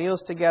 taking their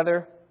meals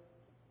together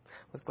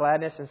with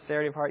gladness and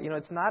sincerity of heart. You know,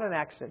 it's not an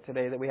accident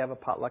today that we have a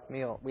potluck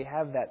meal. We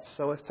have that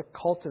so as to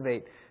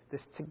cultivate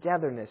this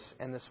togetherness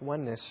and this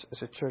oneness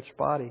as a church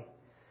body.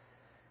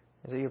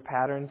 Is it your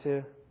pattern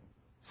to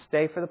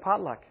stay for the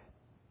potluck?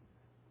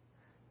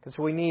 Because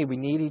we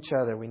need each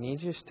other. We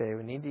need you to stay.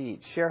 We need to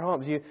eat. Share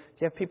homes. Do you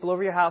have people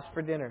over your house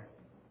for dinner?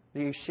 Are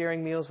you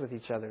sharing meals with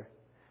each other?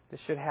 This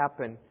should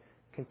happen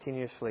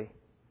continuously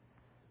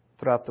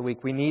throughout the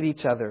week. We need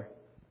each other.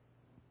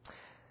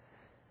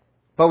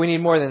 But we need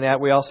more than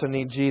that. We also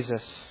need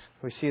Jesus.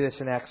 We see this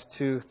in Acts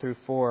 2 through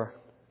 4.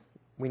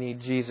 We need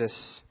Jesus.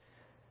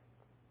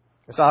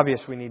 It's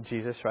obvious we need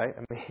Jesus, right?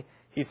 I mean,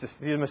 He's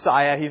the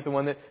Messiah. He's the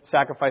one that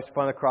sacrificed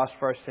upon the cross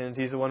for our sins.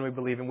 He's the one we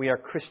believe in. We are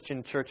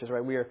Christian churches,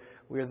 right? We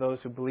are those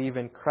who believe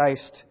in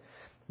Christ.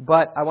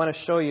 But I want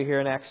to show you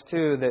here in Acts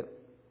 2 that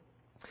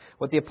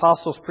what the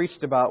apostles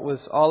preached about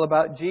was all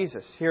about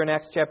Jesus. Here in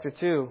Acts chapter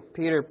 2,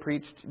 Peter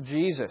preached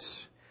Jesus.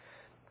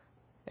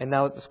 And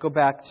now let's go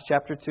back to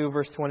chapter 2,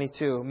 verse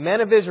 22.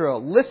 Men of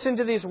Israel, listen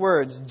to these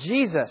words.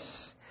 Jesus,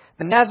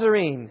 the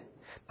Nazarene,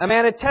 a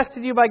man attested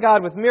to you by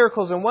God with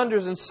miracles and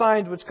wonders and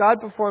signs which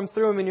God performed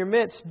through him in your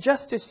midst,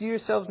 just as you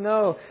yourselves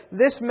know.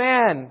 This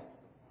man,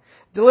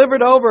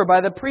 delivered over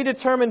by the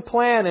predetermined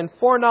plan and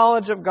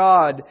foreknowledge of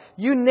God,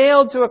 you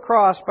nailed to a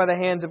cross by the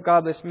hands of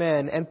godless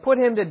men and put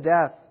him to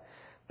death.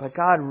 But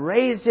God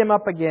raised him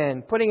up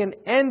again, putting an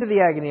end to the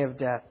agony of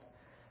death,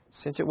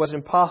 since it was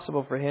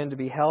impossible for him to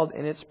be held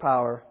in its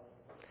power.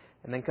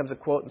 And then comes a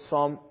quote in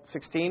Psalm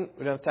 16.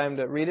 We don't have time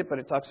to read it, but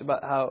it talks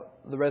about how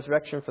the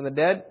resurrection from the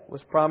dead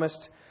was promised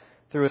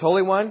through His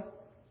Holy One.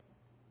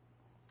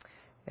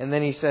 And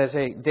then he says,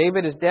 hey,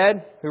 David is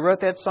dead, who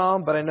wrote that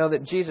psalm, but I know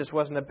that Jesus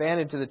wasn't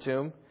abandoned to the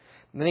tomb.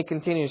 And then he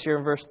continues here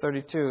in verse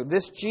 32.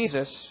 This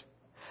Jesus,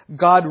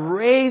 God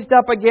raised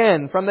up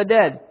again from the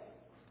dead,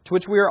 to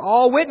which we are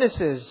all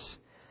witnesses.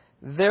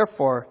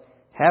 Therefore,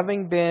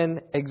 having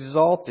been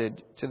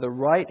exalted to the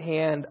right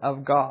hand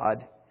of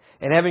God,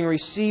 and having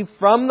received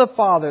from the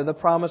Father the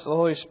promise of the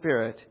Holy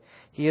Spirit,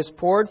 He has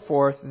poured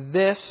forth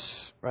this,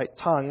 right,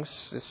 tongues,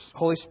 this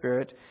Holy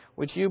Spirit,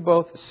 which you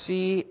both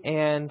see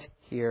and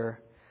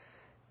hear.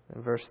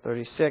 In verse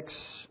 36,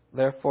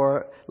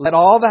 therefore, let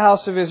all the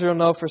house of Israel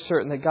know for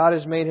certain that God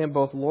has made Him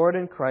both Lord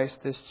and Christ,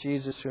 this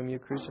Jesus whom you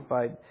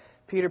crucified.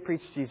 Peter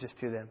preached Jesus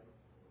to them.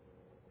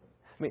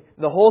 I mean,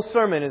 the whole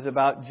sermon is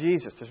about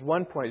Jesus. There's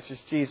one point, it's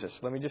just Jesus.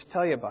 Let me just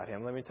tell you about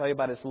Him. Let me tell you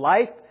about His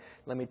life.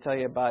 Let me tell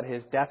you about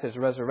His death, His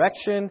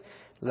resurrection.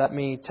 Let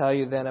me tell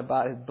you then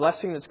about His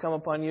blessing that's come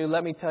upon you.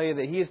 Let me tell you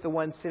that He is the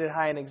one seated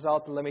high and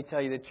exalted. Let me tell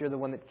you that you're the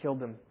one that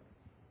killed Him.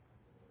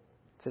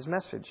 It's His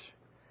message.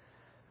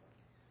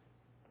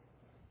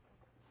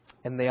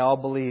 And they all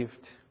believed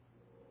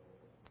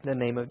in the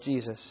name of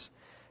Jesus.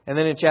 And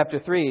then in chapter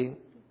 3,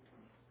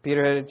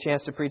 Peter had a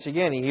chance to preach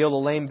again. He healed a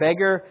lame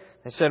beggar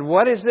and said,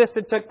 what is this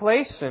that took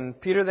place? And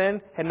Peter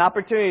then had an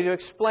opportunity to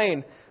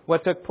explain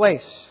what took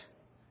place.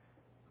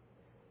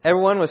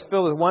 Everyone was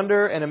filled with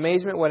wonder and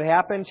amazement what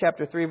happened.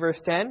 Chapter 3, verse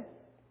 10.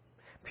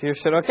 Peter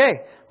said,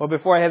 okay, well,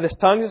 before I had this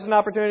tongue, this is an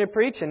opportunity to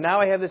preach. And now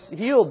I have this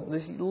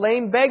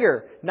lame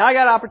beggar. Now I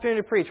got an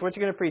opportunity to preach. What are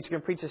you going to preach? You're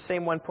going to preach the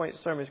same one-point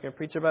sermon. You're going to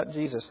preach about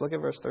Jesus. Look at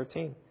verse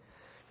 13.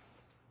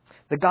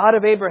 The God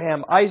of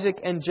Abraham, Isaac,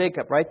 and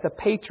Jacob, right? The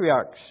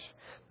patriarchs.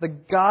 The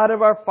God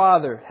of our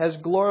Father has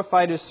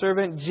glorified His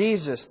servant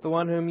Jesus, the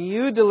one whom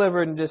you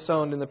delivered and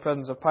disowned in the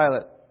presence of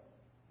Pilate,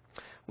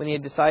 when he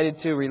had decided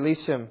to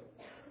release Him.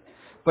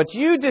 But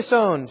you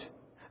disowned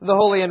the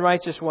Holy and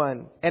Righteous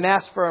One, and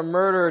asked for a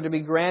murderer to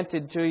be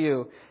granted to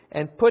you,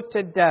 and put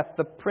to death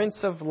the Prince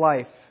of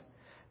Life,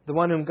 the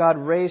one whom God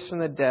raised from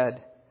the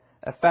dead,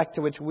 a fact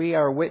to which we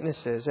are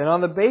witnesses. And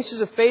on the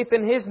basis of faith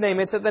in His name,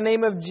 it's at the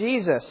name of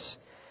Jesus,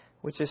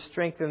 which has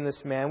strengthened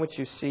this man, which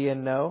you see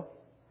and know,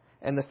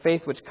 and the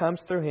faith which comes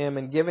through Him,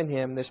 and given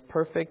Him this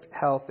perfect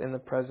health in the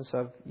presence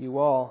of you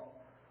all.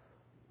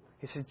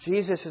 He said,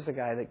 Jesus is the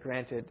guy that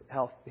granted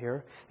health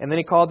here. And then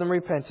He called them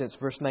repentance.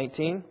 Verse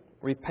 19,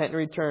 repent and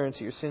return so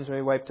your sins may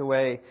be wiped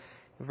away.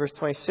 In verse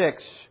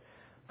 26,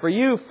 for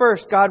you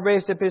first God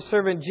raised up His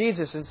servant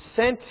Jesus and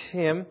sent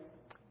Him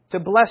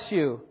to bless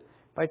you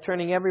by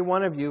turning every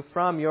one of you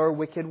from your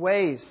wicked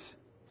ways.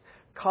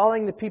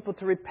 Calling the people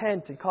to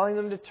repent and calling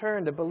them to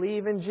turn, to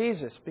believe in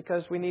Jesus,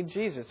 because we need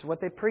Jesus. It's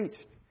what they preached.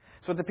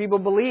 It's what the people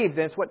believed,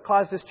 and it's what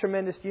caused this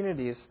tremendous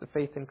unity, is the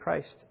faith in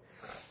Christ.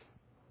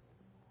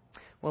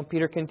 Well,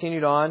 Peter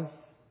continued on,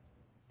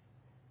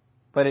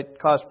 but it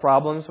caused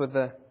problems with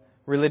the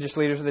religious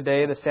leaders of the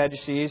day, the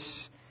Sadducees.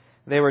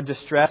 They were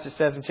distressed, it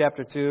says in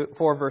chapter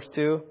 4, verse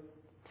 2,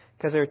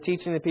 because they were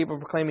teaching the people,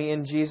 proclaiming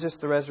in Jesus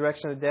the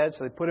resurrection of the dead.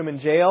 So they put Him in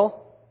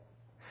jail.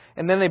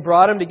 And then they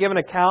brought Him to give an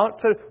account.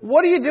 So,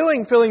 what are you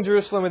doing filling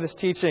Jerusalem with this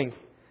teaching?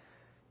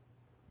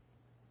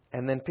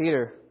 And then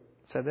Peter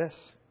said this.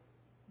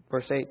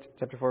 Verse 8,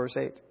 chapter 4, verse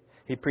 8.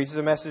 He preaches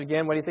a message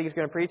again. What do you think he's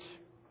going to preach?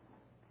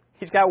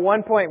 He's got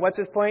one point. What's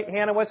his point?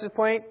 Hannah, what's his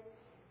point?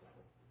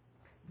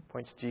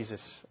 Points to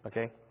Jesus.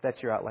 Okay?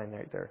 That's your outline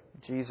right there.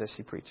 Jesus,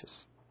 he preaches.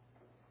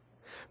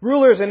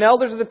 Rulers and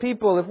elders of the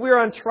people, if we are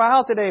on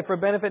trial today for a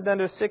benefit done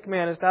to a sick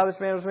man, as to how this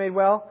man was made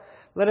well,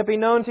 let it be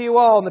known to you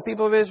all and the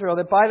people of Israel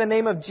that by the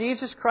name of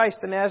Jesus Christ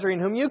the Nazarene,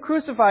 whom you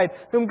crucified,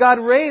 whom God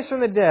raised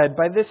from the dead,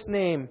 by this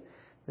name,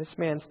 this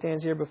man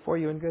stands here before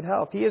you in good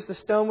health. He is the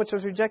stone which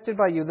was rejected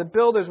by you, the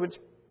builders which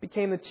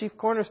became the chief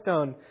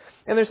cornerstone.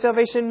 And there's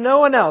salvation no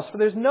one else, for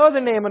there's no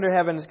other name under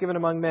heaven is given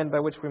among men by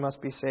which we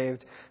must be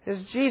saved.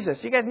 There's Jesus.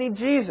 You guys need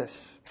Jesus.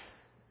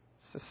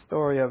 It's the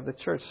story of the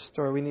church, the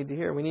story we need to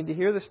hear. We need to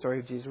hear the story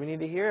of Jesus. We need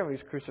to hear how He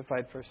was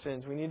crucified for our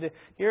sins. We need to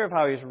hear of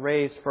how He was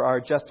raised for our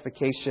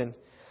justification.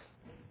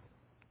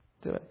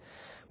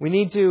 We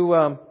need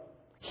to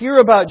hear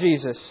about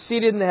Jesus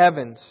seated in the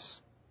heavens.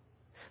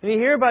 We need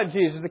to hear about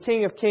Jesus, the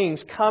King of Kings,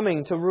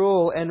 coming to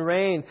rule and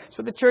reign. That's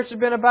what the church has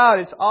been about.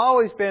 It's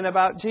always been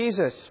about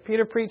Jesus.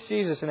 Peter preached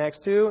Jesus in Acts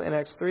 2, in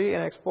Acts 3,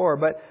 and Acts 4.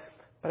 But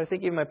I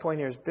think even my point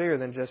here is bigger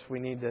than just we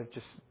need to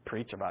just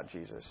preach about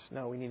Jesus.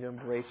 No, we need to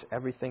embrace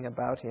everything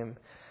about Him.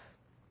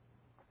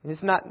 And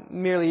it's not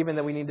merely even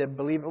that we need to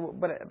believe,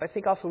 but I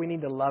think also we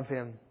need to love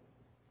Him.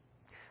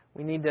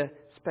 We need to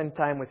spend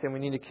time with Him. We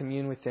need to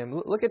commune with Him.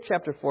 Look at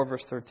chapter 4,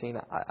 verse 13.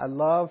 I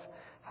love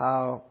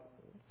how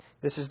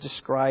this is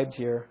described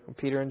here,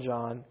 Peter and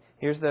John.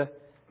 Here's the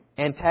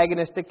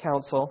antagonistic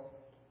council.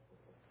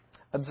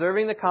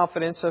 Observing the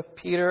confidence of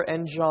Peter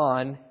and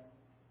John,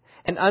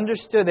 and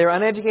understood they were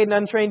uneducated and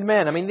untrained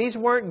men. I mean, these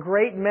weren't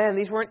great men.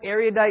 These weren't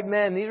erudite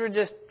men. These were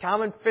just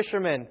common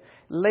fishermen,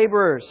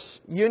 laborers,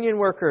 union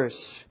workers.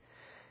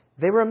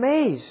 They were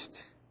amazed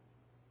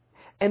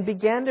and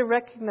began to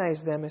recognize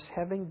them as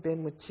having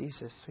been with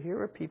Jesus. So here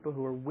were people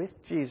who were with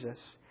Jesus,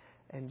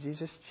 and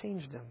Jesus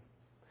changed them.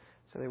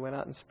 So they went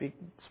out and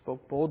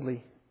spoke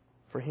boldly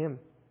for Him.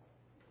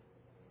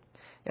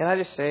 And I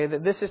just say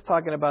that this is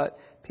talking about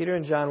Peter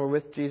and John were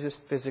with Jesus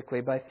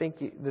physically, but I think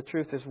the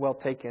truth is well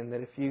taken,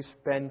 that if you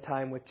spend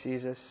time with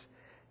Jesus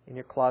in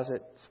your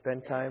closet,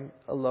 spend time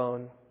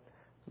alone,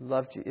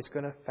 love Jesus, it's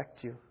going to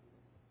affect you.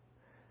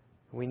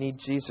 We need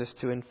Jesus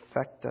to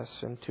infect us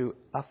and to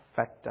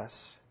affect us.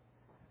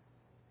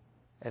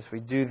 As we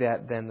do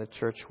that, then the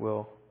church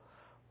will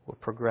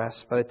progress.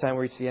 By the time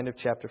we reach the end of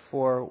chapter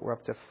 4, we're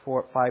up to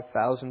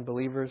 5,000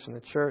 believers in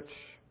the church,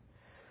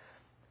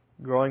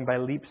 growing by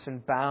leaps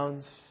and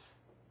bounds.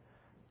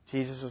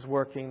 Jesus was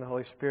working, the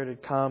Holy Spirit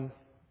had come.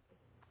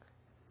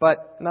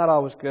 But not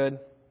all was good. In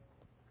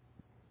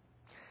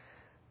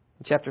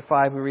chapter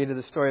 5, we read of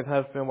the story of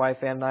husband and wife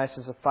Ananias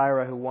and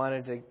Sapphira who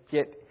wanted to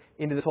get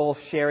into this whole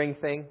sharing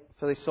thing.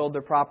 So they sold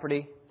their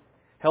property,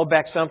 held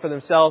back some for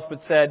themselves,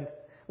 but said,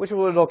 which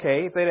was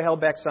okay. If they'd have held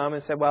back some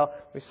and said, well,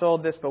 we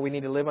sold this, but we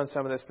need to live on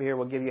some of this, but here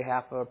we'll give you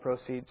half of the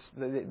proceeds.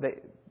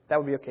 That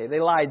would be okay. They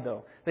lied,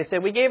 though. They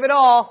said, we gave it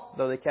all,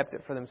 though they kept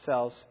it for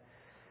themselves.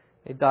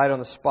 They died on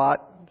the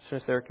spot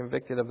since they were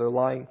convicted of their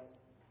lying.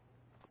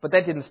 But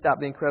that didn't stop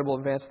the incredible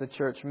advance of the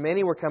church.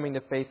 Many were coming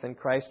to faith in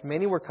Christ.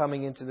 Many were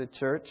coming into the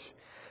church.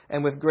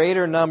 And with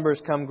greater numbers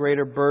come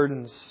greater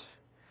burdens.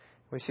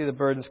 We see the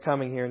burdens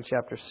coming here in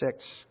chapter 6.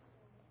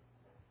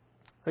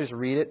 I'll just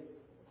read it.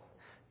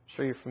 I'm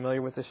sure you're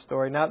familiar with this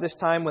story. Now at this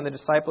time, when the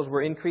disciples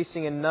were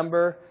increasing in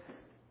number,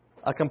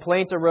 a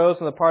complaint arose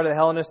on the part of the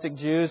Hellenistic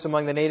Jews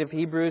among the native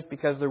Hebrews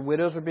because their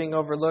widows were being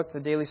overlooked,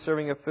 the daily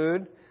serving of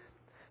food.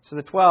 So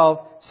the 12,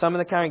 some in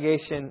the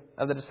congregation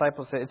of the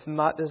disciples said, it's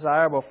not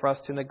desirable for us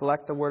to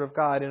neglect the word of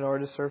God in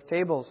order to serve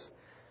tables.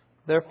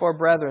 Therefore,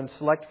 brethren,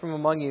 select from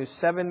among you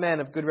 7 men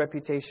of good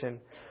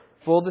reputation,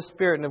 full of the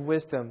Spirit and of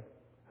wisdom,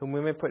 whom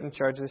we may put in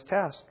charge of this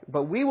task.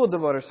 But we will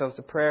devote ourselves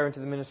to prayer and to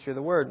the ministry of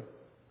the word.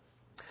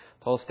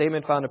 The whole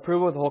statement found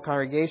approval with the whole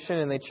congregation,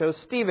 and they chose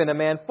Stephen, a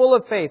man full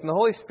of faith and the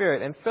Holy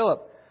Spirit, and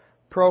Philip,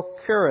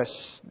 Prochorus,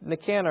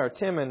 Nicanor,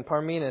 Timon,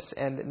 Parmenas,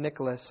 and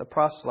Nicholas, a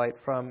proselyte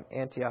from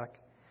Antioch.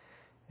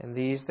 And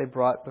these they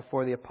brought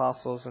before the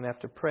apostles, and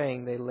after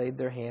praying, they laid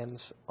their hands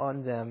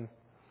on them.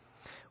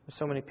 With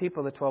so many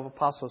people, the 12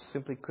 apostles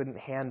simply couldn't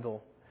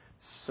handle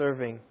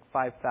serving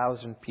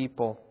 5,000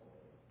 people.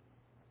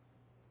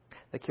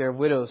 The care of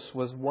widows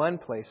was one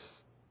place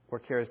where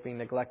care is being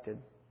neglected.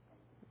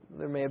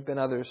 There may have been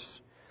others.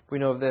 We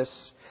know of this.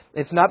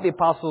 It's not the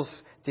apostles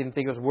didn't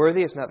think it was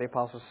worthy. It's not the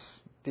apostles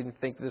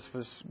didn't think this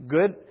was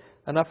good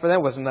enough for them.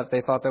 It wasn't that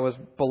they thought that was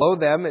below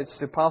them. It's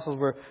the apostles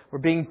were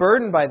being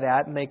burdened by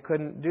that, and they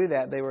couldn't do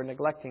that. They were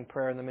neglecting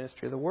prayer and the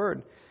ministry of the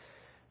word.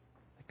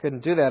 They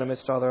couldn't do that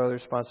amidst all their other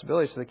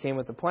responsibilities. So they came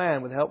with a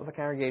plan. With the help of the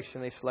congregation,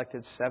 they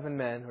selected 7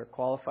 men who are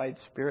qualified,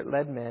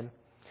 Spirit-led men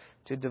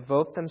to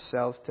devote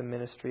themselves to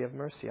ministry of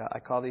mercy. I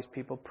call these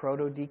people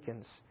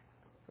proto-deacons.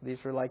 These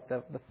were like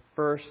the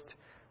first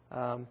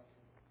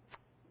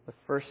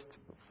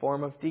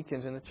form of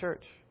deacons in the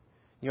church.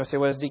 You want to say,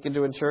 what does deacon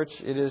do in church?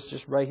 It is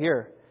just right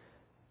here.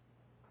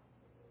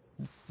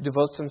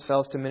 Devotes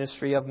themselves to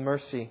ministry of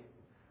mercy.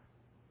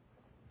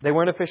 They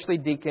weren't officially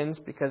deacons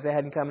because they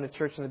hadn't come into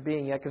church in the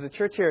being yet. Because the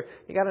church here,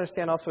 you got to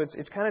understand also,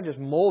 it's kind of just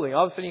molding.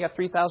 All of a sudden you got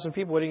 3,000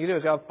 people. What do? You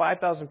have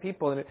 5,000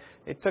 people, and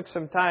it took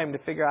some time to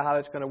figure out how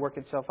it's going to work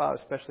itself out,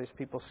 especially as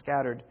people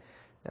scattered.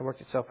 And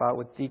worked itself out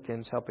with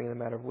deacons helping in the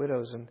matter of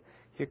widows. And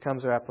here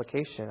comes our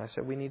application. I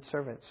said, we need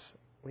servants.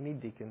 We need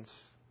deacons.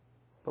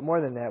 But more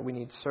than that, we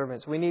need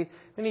servants. We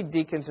need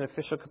deacons in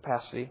official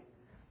capacity.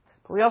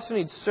 But we also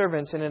need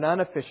servants in an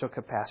unofficial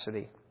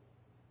capacity.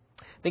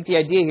 I think the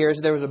idea here is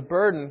there was a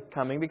burden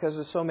coming because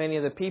of so many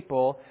of the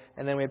people,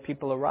 and then we had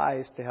people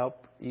arise to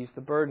help ease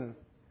the burden.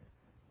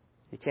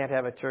 You can't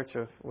have a church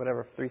of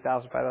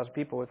 3,000, 5,000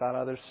 people without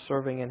others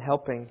serving and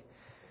helping.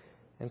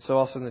 And so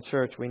also in the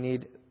church, we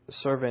need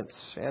servants.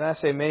 And I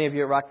say many of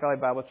you at Rock Valley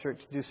Bible Church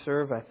do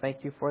serve. I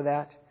thank you for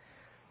that.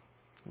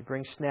 You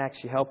bring snacks,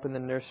 you help in the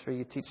nursery,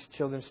 you teach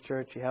children's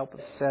church, you help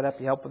with the setup,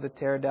 you help with the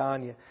tear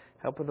down, you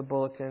help with the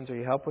bulletins, or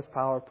you help with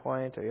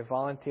PowerPoint, or you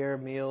volunteer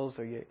meals,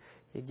 or you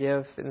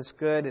give, and it's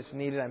good, it's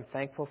needed. I'm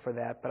thankful for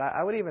that. But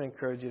I would even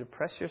encourage you to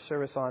press your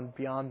service on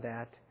beyond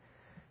that,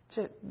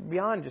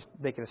 beyond just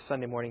making a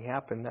Sunday morning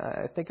happen.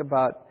 I think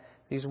about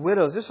these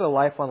widows. This is a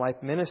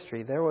life-on-life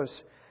ministry. There was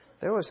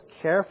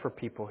care for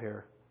people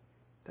here.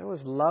 There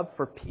was love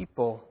for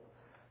people.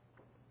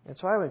 And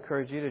so I would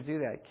encourage you to do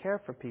that.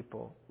 Care for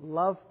people.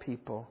 Love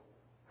people.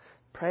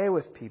 Pray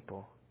with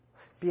people.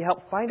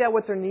 Find out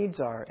what their needs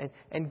are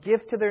and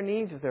give to their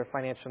needs if they're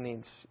financial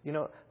needs.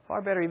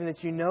 Far better even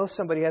that you know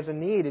somebody has a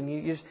need and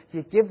you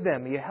give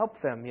them, you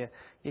help them, you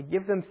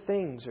give them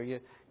things, or you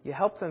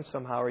help them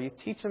somehow, or you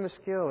teach them a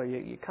skill, or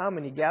you come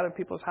and you gather at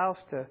people's house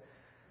to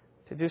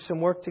do some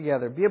work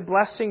together. Be a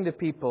blessing to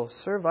people.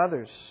 Serve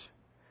others.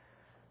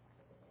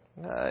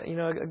 A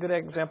good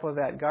example of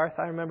that, Garth,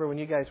 I remember when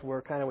you guys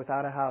were kind of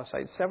without a house,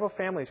 several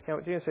families came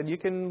up to you and said, you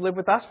can live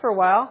with us for a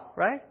while,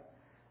 right?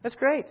 That's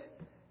great.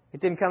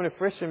 It didn't come to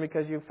fruition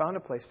because you found a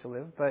place to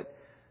live, but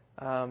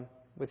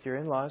with your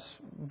in-laws.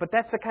 But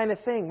that's the kind of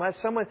thing. When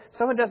someone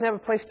doesn't have a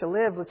place to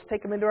live, let's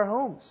take them into our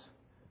homes.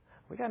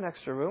 We got an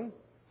extra room.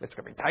 It's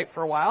going to be tight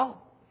for a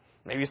while.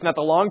 Maybe it's not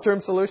the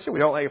long-term solution. We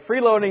don't like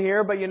freeloading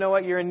here, but you know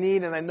what? You're in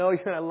need, and I know you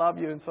and I love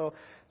you, and so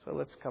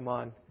let's come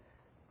on.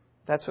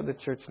 That's what the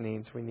church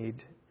needs. We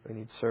need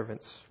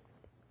servants.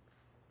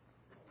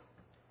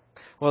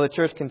 Well, the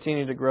church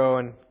continued to grow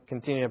and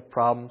continued to have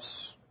problems.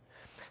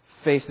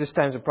 This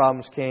time the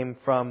problems came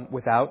from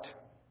without.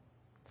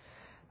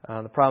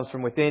 The problems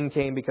from within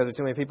came because of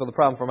too many people. The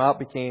problem from out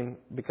became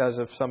because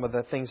of some of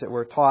the things that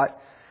were taught.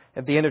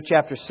 At the end of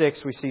chapter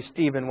 6, we see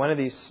Stephen, one of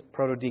these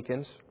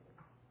proto-deacons,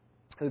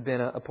 who had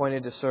been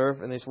appointed to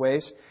serve in these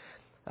ways,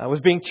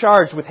 was being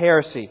charged with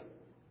heresy.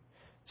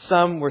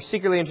 Some were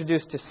secretly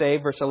introduced to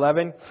save. Verse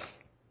 11.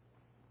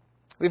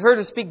 We've heard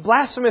him speak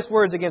blasphemous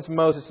words against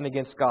Moses and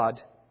against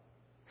God.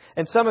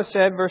 And some have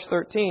said, verse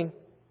 13,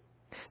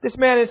 this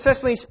man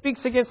incessantly speaks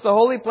against the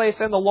holy place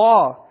and the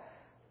law.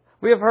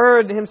 We have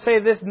heard him say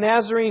this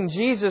Nazarene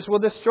Jesus will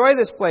destroy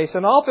this place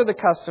and alter the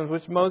customs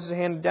which Moses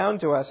handed down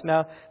to us.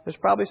 Now, there's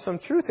probably some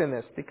truth in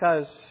this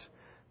because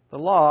the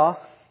law,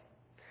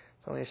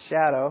 it's only a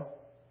shadow,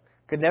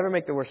 could never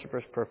make the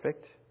worshipers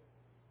perfect.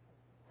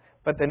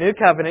 But the new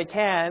covenant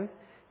can.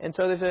 And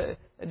so there's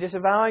a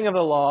disavowing of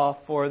the law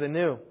for the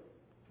new.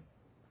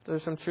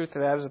 There's some truth to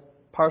that. It was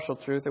a partial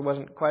truth. It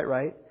wasn't quite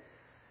right.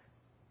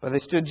 But they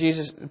stood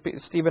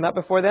Stephen up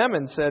before them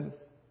and said,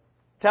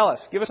 tell us,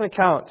 give us an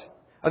account.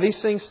 Are these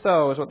things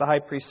so? Is what the high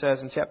priest says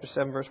in chapter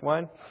 7, verse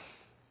 1.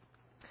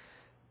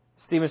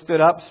 Stephen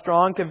stood up,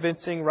 strong,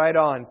 convincing, right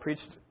on.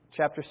 Preached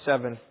chapter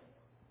 7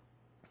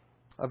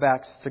 of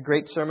Acts. It's a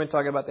great sermon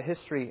talking about the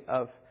history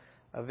of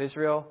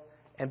Israel.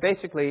 And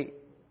basically,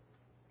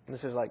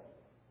 this is like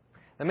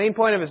the main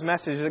point of his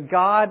message is that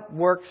God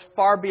works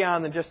far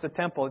beyond than just the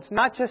temple. It's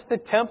not just the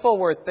temple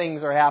where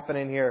things are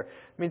happening here.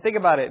 I mean, think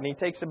about it. And he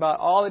takes about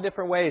all the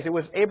different ways. It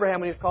was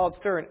Abraham when he was called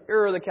Ur in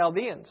Ur of the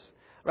Chaldeans.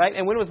 Right?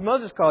 And when was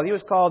Moses called? He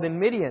was called in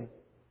Midian.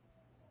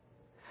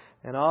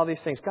 And all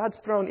these things. God's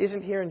throne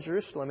isn't here in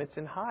Jerusalem. It's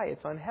in high.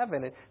 It's on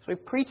heaven. So he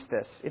preached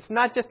this. It's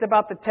not just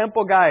about the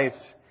temple, guys.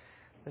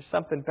 There's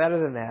something better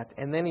than that.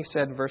 And then he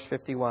said in verse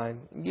 51,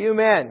 you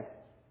men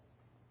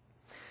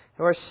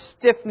who are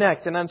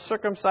stiff-necked and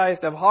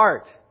uncircumcised of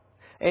heart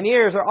and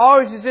ears are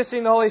always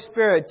resisting the Holy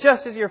Spirit,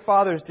 just as your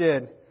fathers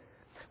did.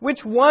 Which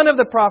one of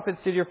the prophets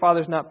did your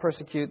fathers not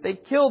persecute? They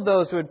killed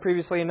those who had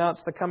previously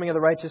announced the coming of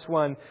the righteous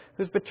one,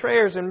 whose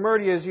betrayers and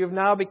murderers you have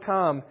now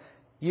become,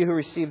 you who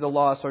received the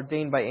law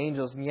ordained by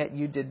angels, and yet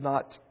you did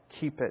not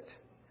keep it.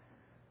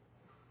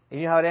 And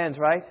you know how it ends,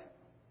 right?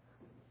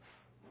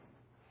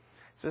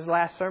 This was his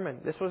last sermon.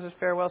 This was his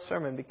farewell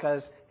sermon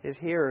because his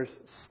hearers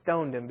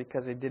stoned him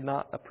because they did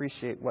not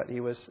appreciate what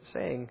he was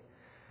saying.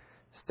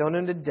 Stoned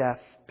him to death,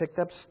 picked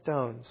up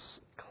stones,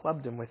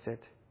 clubbed him with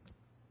it.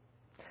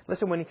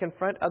 Listen, when you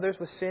confront others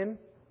with sin,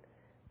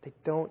 they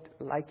don't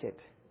like it.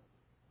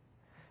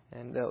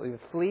 And they'll either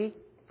flee,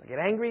 they'll get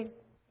angry,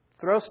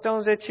 throw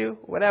stones at you,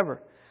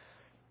 whatever.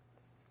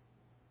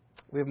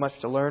 We have much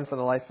to learn from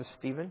the life of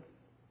Stephen.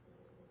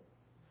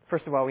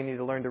 First of all, we need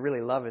to learn to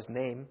really love his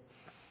name.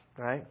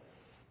 Right?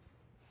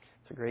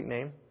 It's a great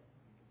name.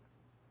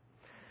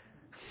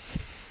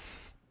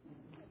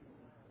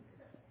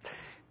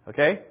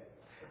 Okay?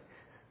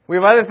 We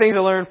have other things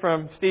to learn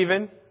from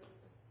Stephen.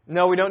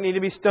 No, we don't need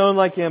to be stoned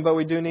like him, but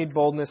we do need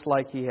boldness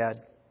like he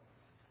had.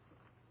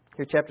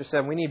 Here, chapter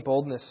 7, we need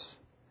boldness.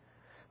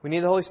 We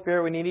need the Holy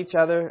Spirit. We need each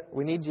other.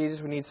 We need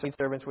Jesus. We need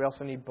servants. We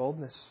also need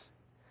boldness.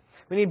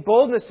 We need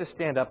boldness to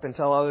stand up and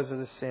tell others of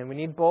the sin. We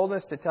need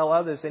boldness to tell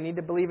others they need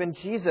to believe in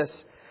Jesus,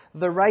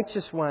 the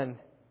righteous one.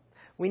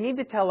 We need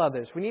to tell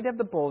others. We need to have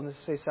the boldness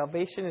to say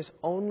salvation is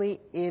only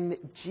in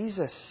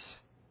Jesus.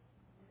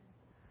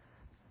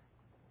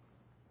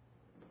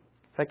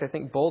 fact, I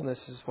think boldness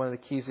is one of the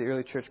keys to the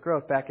early church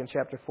growth. Back in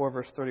chapter 4,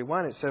 verse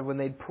 31, it said, when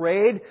they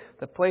prayed,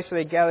 the place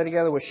where they gathered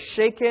together was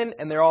shaken,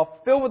 and they're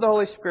all filled with the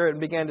Holy Spirit and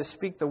began to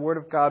speak the Word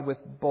of God with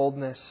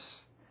boldness.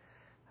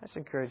 I just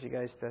encourage you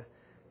guys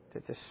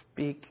to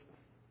speak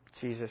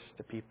Jesus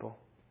to people.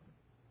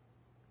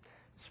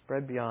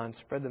 Spread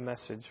the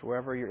message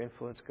wherever your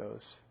influence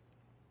goes.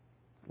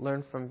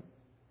 Learn from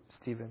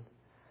Stephen.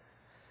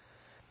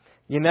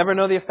 You never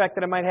know the effect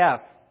that it might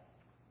have.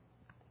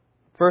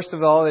 First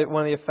of all,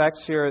 one of the effects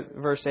here,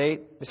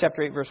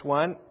 chapter 8, verse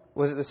 1,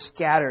 was it was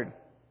scattered.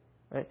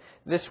 Right?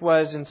 This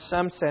was, in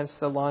some sense,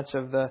 the launch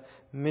of the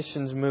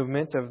missions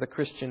movement of the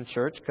Christian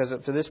church, because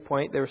up to this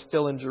point, they were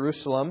still in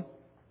Jerusalem.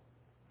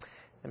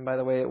 And by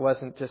the way, it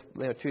wasn't just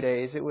 2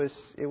 days. It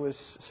was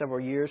several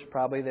years,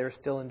 probably. They were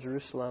still in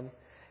Jerusalem.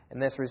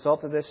 And as a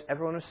result of this,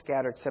 everyone was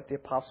scattered except the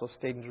apostles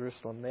stayed in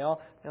Jerusalem. They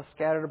all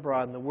scattered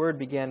abroad, and the word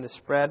began to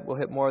spread. We'll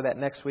hit more of that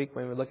next week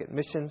when we look at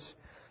missions.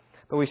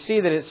 But we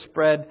see that it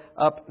spread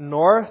up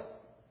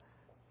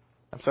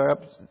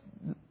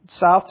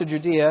south to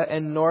Judea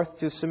and north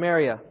to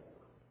Samaria.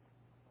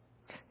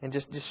 And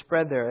just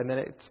spread there, and then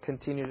it's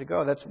continued to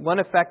go. That's one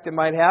effect it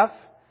might have.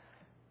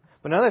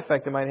 But another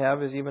effect it might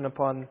have is even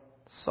upon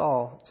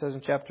Saul. It says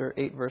in chapter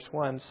 8, verse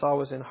 1, Saul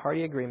was in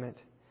hearty agreement,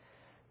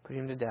 put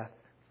him to death.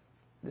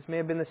 This may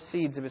have been the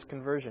seeds of his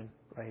conversion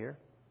right here.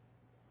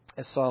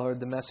 As Saul heard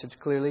the message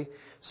clearly,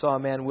 saw a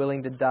man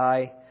willing to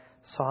die,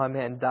 saw a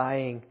man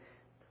dying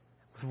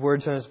with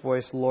words on his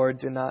voice, Lord,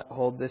 do not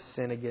hold this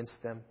sin against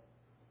them.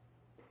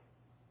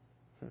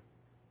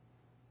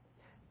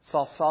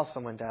 Saul saw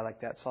someone die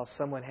like that. Saw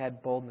someone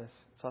had boldness.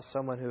 Saw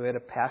someone who had a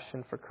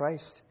passion for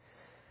Christ.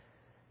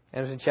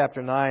 And it was in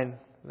chapter 9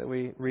 that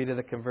we read of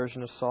the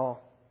conversion of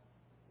Saul.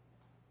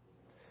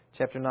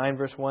 Chapter 9,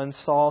 verse 1,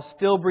 Saul,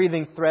 still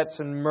breathing threats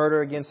and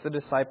murder against the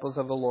disciples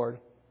of the Lord,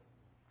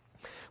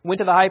 went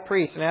to the high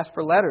priest and asked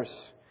for letters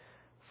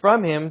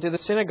from him to the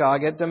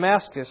synagogue at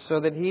Damascus, so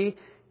that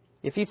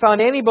if he found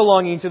any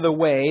belonging to the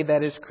way,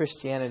 that is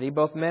Christianity,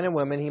 both men and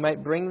women, he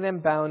might bring them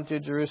bound to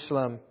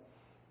Jerusalem.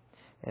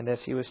 And as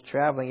he was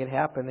traveling, it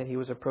happened that he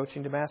was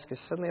approaching Damascus.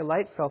 Suddenly a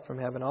light fell from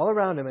heaven all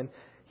around him, and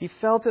he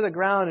fell to the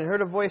ground and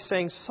heard a voice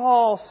saying,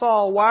 Saul,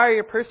 Saul, why are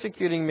you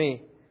persecuting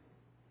me?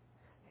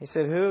 He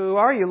said, Who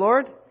are you,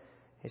 Lord?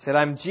 He said,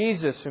 I'm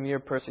Jesus whom you're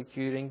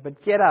persecuting,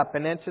 but get up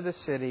and enter the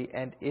city,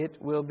 and it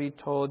will be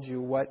told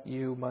you what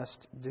you must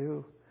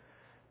do.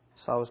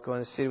 Saul was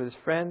going to the city with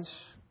his friends.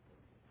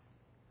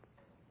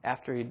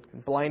 After he'd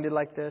been blinded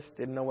like this,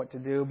 didn't know what to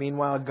do.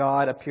 Meanwhile,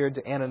 God appeared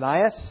to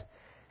Ananias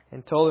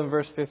and told him,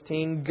 verse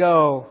 15,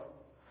 Go,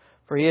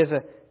 for he is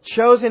a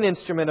chosen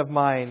instrument of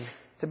mine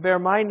to bear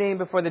my name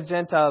before the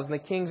Gentiles and the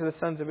kings of the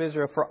sons of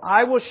Israel. For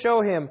I will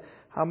show him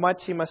how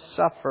much he must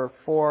suffer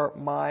for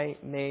my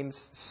name's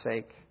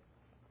sake.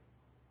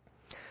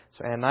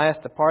 So Ananias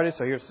departed.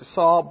 So here's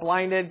Saul,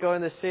 blinded,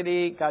 going to the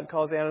city. God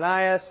calls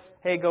Ananias,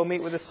 hey, go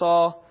meet with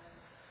Saul.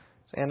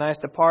 So Ananias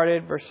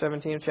departed, verse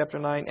 17 of chapter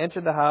 9,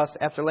 entered the house.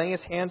 After laying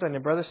his hands on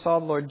your brother Saul,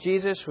 the Lord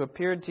Jesus, who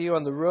appeared to you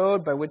on the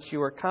road by which you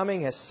were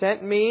coming, has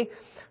sent me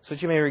so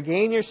that you may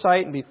regain your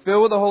sight and be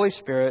filled with the Holy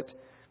Spirit.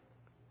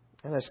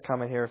 And there's a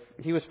comment here.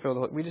 He was filled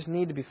with the Holy Spirit. We just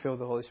need to be filled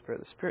with the Holy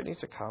Spirit. The Spirit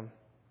needs to come.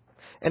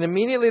 And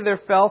immediately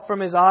there fell from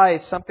his eyes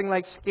something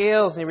like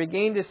scales, and he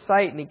regained his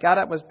sight, and he got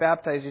up and was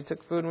baptized. He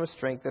took food and was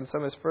strengthened.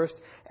 Some of his first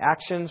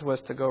actions was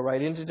to go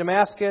right into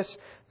Damascus,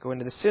 go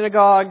into the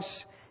synagogues,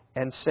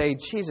 and say,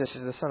 Jesus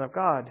is the Son of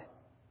God.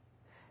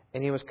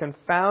 And he was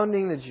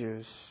confounding the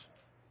Jews.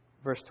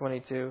 Verse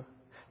 22,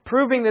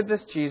 proving that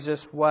this Jesus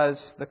was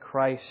the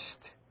Christ.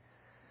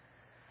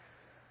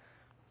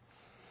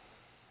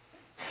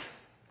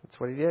 That's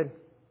what he did.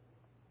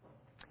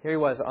 Here he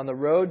was on the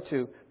road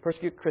to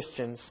persecute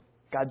Christians.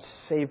 God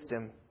saved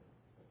him.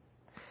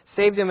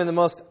 Saved him in the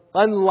most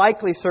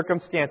unlikely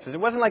circumstances. It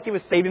wasn't like he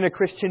was saved in a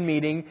Christian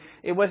meeting.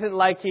 It wasn't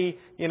like he,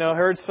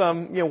 heard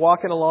some,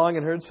 walking along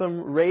and heard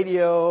some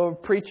radio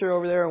preacher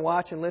over there and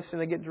watch and listen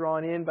and get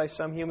drawn in by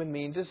some human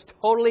means. It's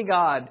totally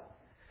God.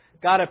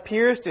 God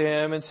appears to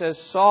him and says,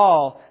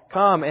 Saul,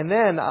 come. And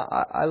then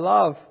I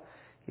love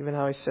even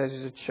how he says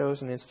he's a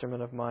chosen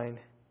instrument of mine.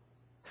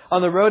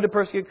 On the road to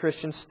persecute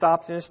Christians,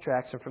 stopped in his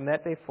tracks, and from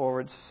that day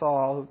forward,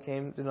 Saul, who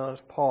came to know as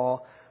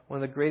Paul,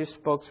 one of the greatest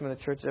spokesmen the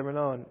church has ever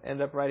known,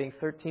 ended up writing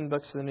 13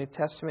 books of the New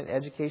Testament,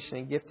 education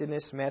and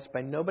giftedness matched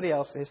by nobody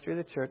else in the history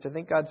of the church. I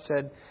think God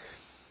said,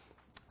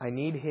 I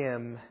need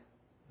him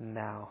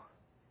now.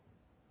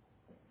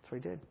 That's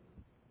what he did.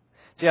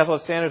 J.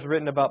 Atherton Sanders has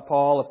written about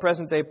Paul. A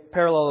present-day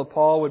parallel of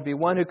Paul would be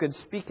one who could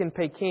speak in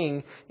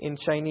Peking in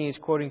Chinese,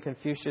 quoting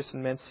Confucius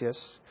and Mencius,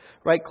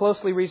 write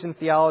closely reasoned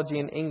theology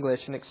in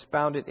English and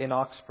expound it in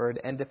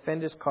Oxford, and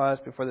defend his cause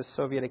before the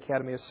Soviet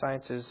Academy of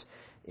Sciences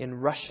in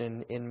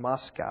Russian in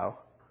Moscow.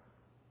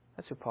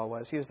 That's who Paul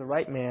was. He was the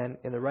right man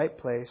in the right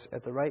place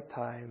at the right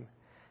time.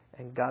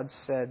 And God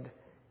said,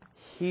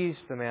 he's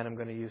the man I'm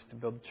going to use to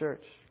build the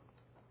church.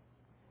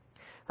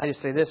 I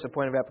just say this, a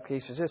point of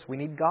application is this. We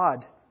need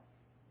God.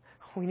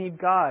 We need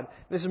God.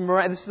 This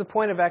is the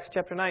point of Acts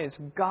chapter 9. It's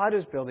God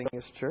who's building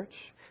His church.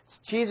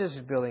 It's Jesus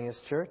who's building His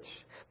church.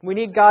 We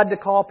need God to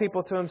call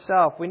people to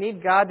Himself. We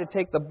need God to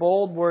take the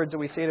bold words that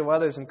we say to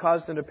others and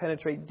cause them to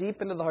penetrate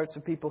deep into the hearts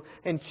of people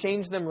and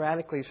change them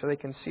radically so they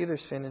can see their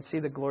sin and see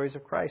the glories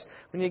of Christ.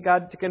 We need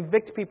God to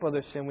convict people of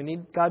their sin. We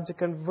need God to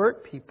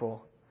convert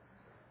people.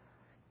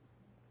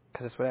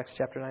 Because that's what Acts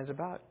chapter 9 is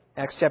about.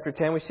 Acts chapter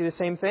 10, we see the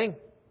same thing.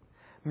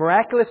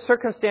 Miraculous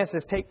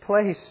circumstances take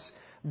place,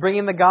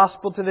 bringing the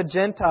gospel to the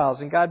Gentiles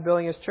and God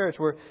building His church.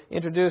 We're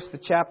introduced to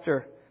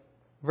chapter,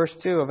 verse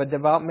 2, of a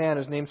devout man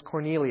whose name's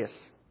Cornelius.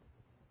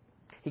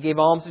 He gave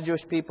alms to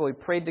Jewish people. He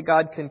prayed to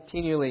God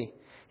continually.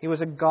 He was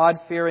a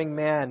God-fearing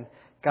man.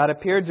 God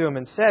appeared to him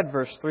and said,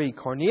 verse 3,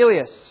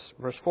 Cornelius,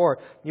 verse 4,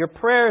 your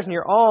prayers and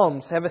your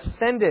alms have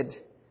ascended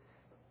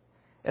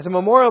as a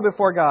memorial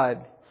before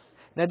God.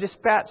 Now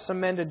dispatch some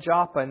men to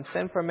Joppa and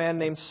send for a man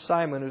named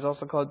Simon, who's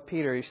also called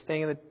Peter. He's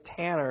staying in a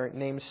tanner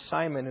named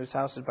Simon, whose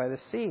house is by the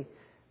sea.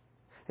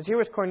 And here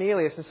was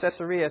Cornelius in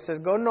Caesarea. It says,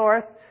 go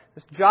north,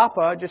 this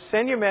Joppa, just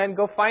send your men,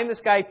 go find this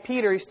guy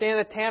Peter. He's staying in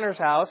the tanner's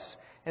house,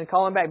 and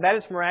call him back. That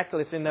is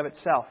miraculous in and of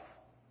itself.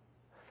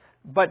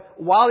 But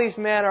while these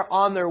men are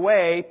on their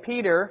way,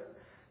 Peter,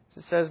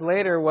 it says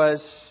later, was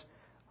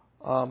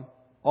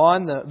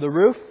on the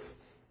roof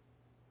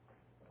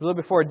a little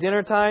before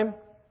dinner time,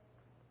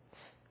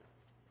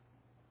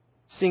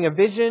 seeing a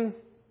vision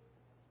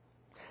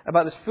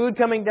about this food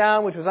coming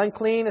down, which was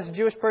unclean. As a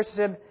Jewish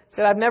person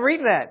said, I've never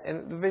eaten that.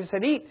 And the vision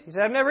said, eat. He said,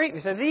 I've never eaten.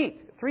 He said,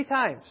 eat. 3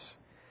 times.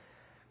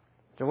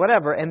 So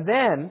whatever. And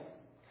then,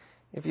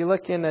 if you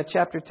look in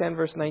chapter 10,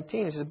 verse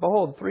 19, it says,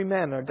 behold, 3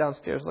 men are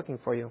downstairs looking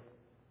for you.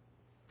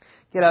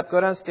 Get up,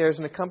 go downstairs,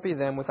 and accompany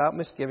them without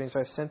misgivings.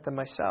 I've sent them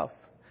myself.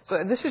 So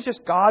this is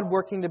just God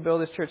working to build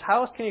His church.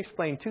 How else can you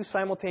explain 2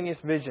 simultaneous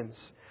visions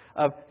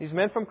of these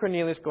men from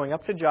Cornelius going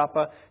up to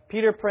Joppa,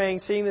 Peter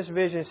praying, seeing this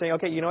vision, saying,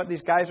 okay, you know what,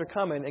 these guys are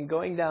coming, and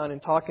going down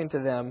and talking to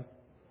them.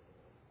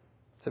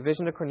 It's a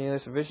vision to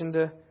Cornelius, a vision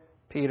to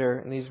Peter,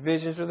 and these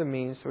visions are the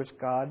means to which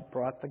God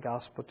brought the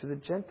gospel to the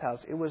Gentiles.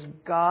 It was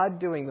God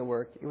doing the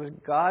work. It was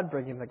God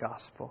bringing the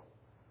gospel.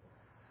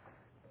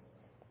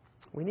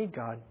 We need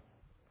God.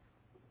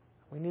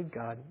 We need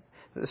God.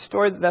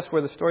 That's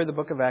where the story of the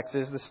book of Acts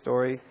is, the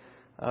story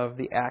of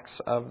the acts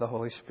of the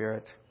Holy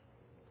Spirit,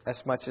 as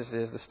much as it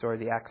is the story of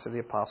the acts of the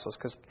apostles.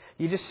 Because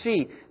you just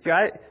see,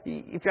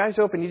 if your eyes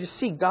are open, you just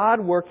see God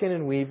working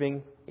and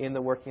weaving in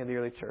the working of the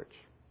early church.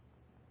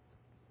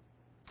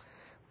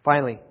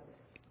 Finally,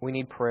 we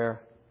need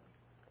prayer.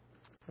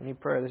 We need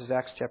prayer. This is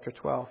Acts chapter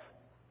 12.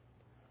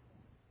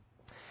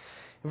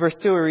 In verse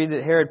 2, we read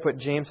that Herod put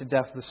James to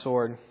death with the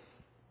sword.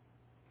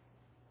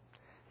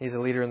 He's a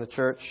leader in the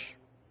church.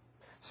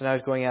 So now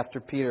he's going after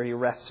Peter. He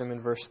arrests him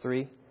in verse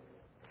 3.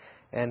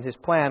 And his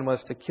plan was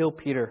to kill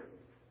Peter.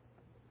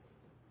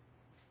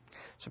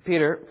 So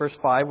Peter, verse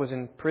 5, was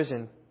in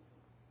prison.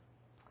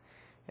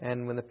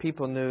 And when the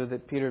people knew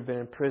that Peter had been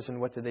in prison,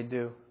 what did they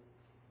do?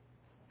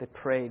 They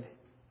prayed.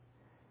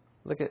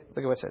 Look at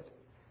what it says.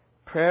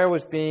 Prayer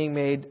was being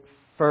made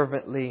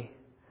fervently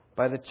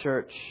by the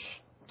church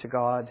to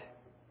God.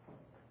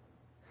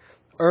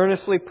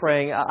 Earnestly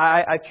praying.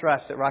 I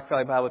trust at Rock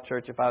Valley Bible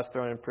Church, if I was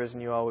thrown in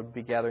prison, you all would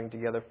be gathering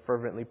together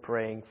fervently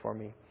praying for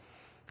me.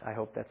 I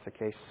hope that's the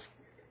case.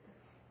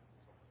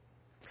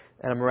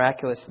 And a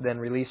miraculous then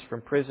release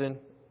from prison.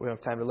 We don't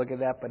have time to look at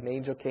that, but an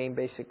angel came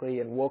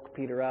basically and woke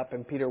Peter up,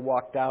 and Peter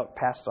walked out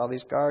past all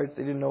these guards.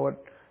 They didn't know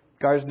what.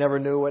 Guards never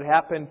knew what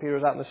happened. Peter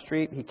was out in the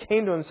street. He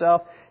came to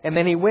himself, and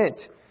then he went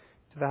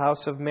to the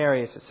house of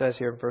Mary, as it says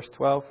here in verse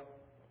 12.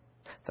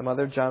 The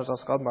mother of John was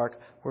also called Mark,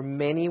 where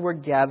many were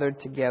gathered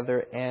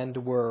together and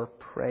were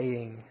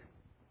praying.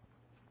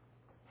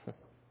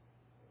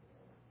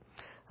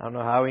 I don't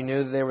know how he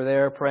knew that they were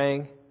there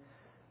praying,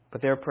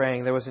 but they were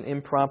praying. There was an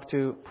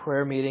impromptu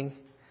prayer meeting.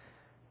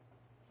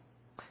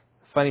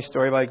 Funny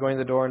story about going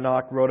to the door and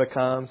knock. Rhoda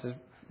comes.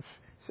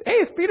 Hey,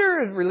 is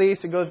Peter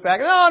released? And goes back.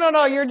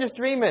 No, you're just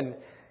dreaming.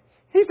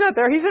 He's not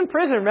there. He's in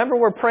prison. Remember,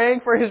 we're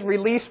praying for his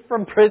release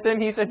from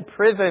prison. He's in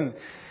prison.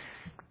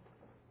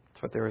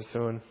 That's what they were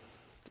doing.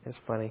 It's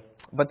funny.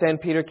 But then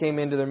Peter came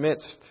into their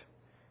midst.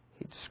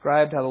 He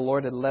described how the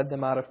Lord had led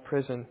them out of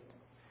prison.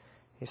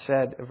 He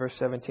said, in verse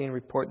 17,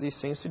 report these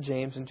things to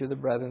James and to the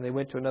brethren. They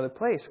went to another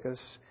place because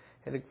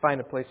they had to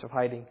find a place of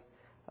hiding.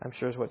 I'm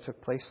sure is what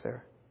took place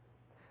there.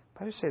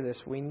 But I just say this.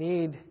 We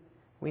need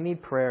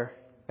prayer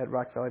at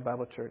Rock Valley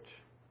Bible Church.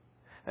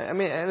 I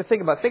mean, and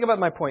think about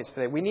my points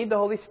today. We need the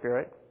Holy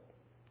Spirit,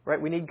 right?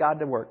 We need God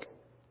to work.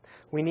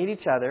 We need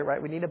each other, right?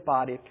 We need a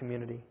body of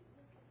community.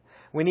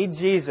 We need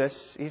Jesus.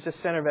 He's the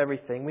center of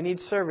everything. We need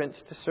servants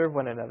to serve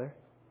one another.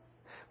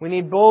 We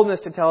need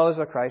boldness to tell others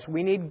of Christ.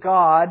 We need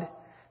God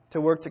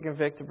to work to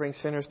convict, to bring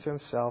sinners to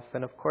Himself.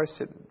 And of course,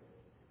 it's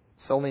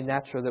only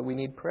natural that we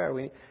need prayer.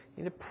 We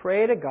need to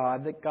pray to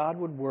God that God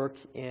would work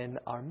in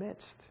our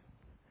midst.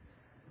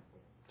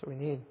 That's what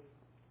we need.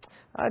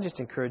 I just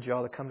encourage you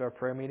all to come to our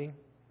prayer meeting.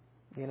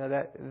 You know,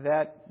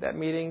 that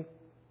meeting,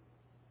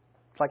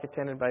 it's like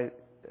attended by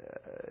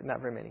not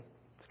very many.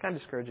 It's kind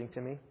of discouraging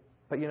to me.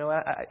 But you know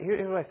what?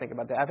 Here's what I think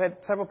about that. I've had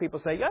several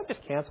people say, yeah, just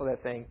cancel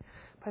that thing.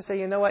 But I say,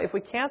 you know what? If we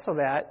cancel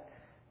that,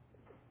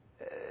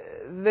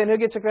 then who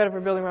gets the credit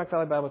for building Rock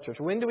Valley Bible Church?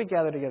 When do we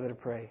gather together to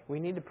pray? We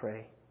need to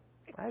pray.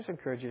 I just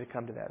encourage you to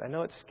come to that. I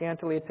know it's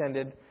scantily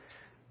attended.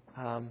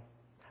 I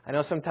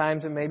know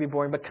sometimes it may be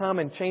boring, but come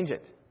and change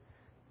it.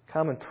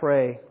 Come and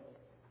pray.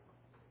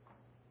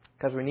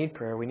 Because we need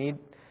prayer. We need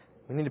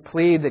to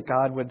plead that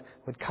God would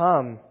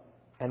come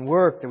and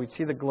work, that we'd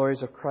see the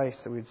glories of Christ,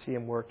 that we'd see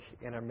Him work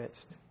in our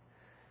midst.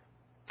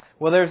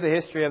 Well, there's the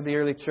history of the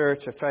early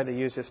church. I've tried to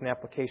use this in an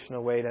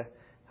applicational way to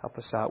help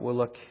us out. We'll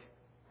look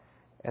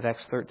at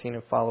Acts 13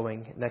 and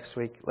following next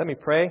week. Let me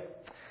pray,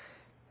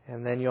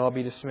 and then you'll all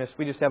be dismissed.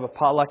 We just have a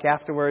potluck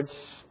afterwards.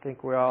 I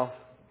think we all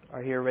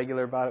are here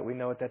regular about it. We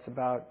know what that's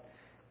about.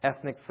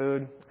 Ethnic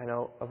food. I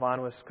know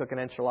Yvonne was cooking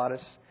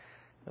enchiladas.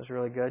 It was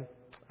really good.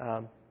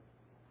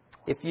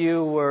 If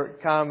you were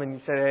come and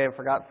you said, hey, I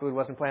forgot food,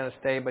 wasn't planning to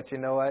stay, but you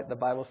know what? The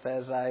Bible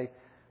says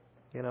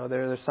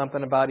there's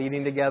something about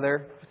eating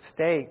together.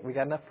 Stay. We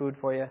got enough food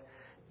for you.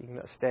 You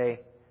can stay.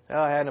 Oh,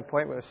 I had an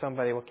appointment with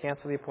somebody. Well,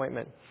 cancel the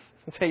appointment.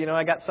 Say,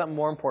 I got something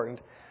more important.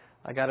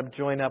 I got to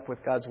join up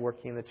with God's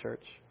working in the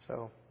church.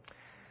 So,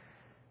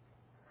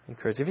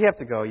 encourage. If you have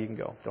to go, you can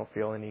go. Don't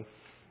feel any.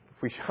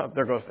 If we show up,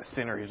 there goes the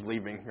sinner. He's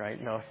leaving,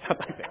 right? No, it's not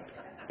like that.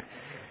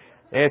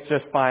 It's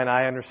just fine.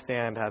 I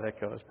understand how that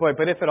goes. Boy,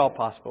 but if at all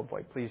possible,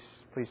 please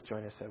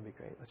join us. That would be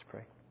great. Let's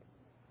pray.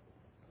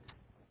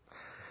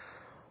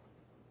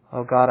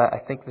 Oh God, I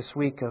think this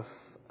week of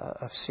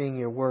seeing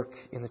Your work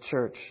in the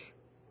church,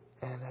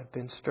 and I've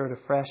been stirred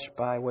afresh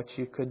by what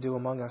You could do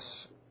among us,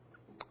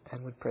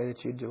 and would pray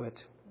that You'd do it.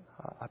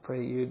 I pray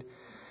that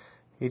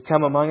You'd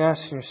come among us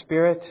in Your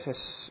Spirit, as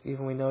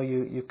even we know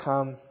You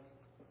come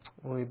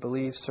when we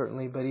believe,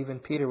 certainly, but even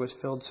Peter was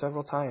filled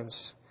several times,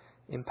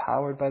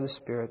 empowered by the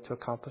Spirit to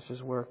accomplish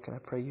his work, and I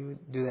pray You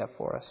would do that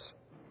for us.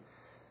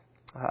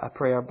 I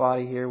pray our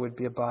body here would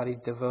be a body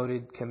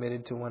devoted,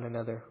 committed to one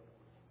another,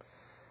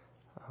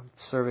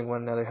 serving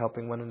one another,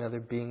 helping one another,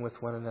 being with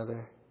one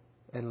another,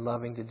 and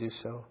loving to do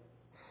so,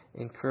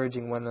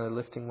 encouraging one another,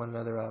 lifting one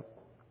another up,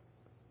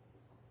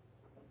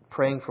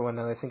 praying for one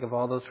another. I think of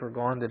all those who are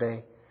gone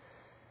today,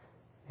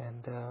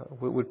 and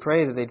we would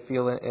pray that they'd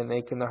feel an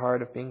ache in their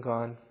heart of being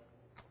gone.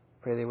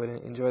 Pray they would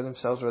enjoy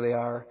themselves where they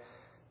are,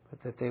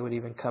 but that they would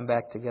even come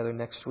back together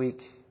next week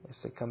as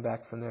they come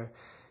back from their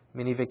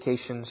many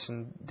vacations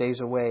and days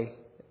away,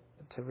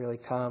 to really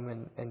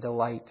come and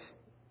delight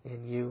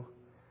in You.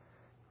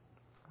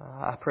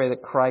 I pray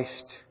that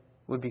Christ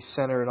would be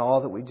center in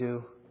all that we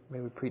do. May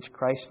we preach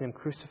Christ and Him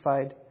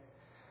crucified.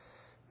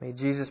 May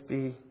Jesus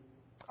be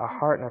our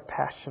heart and our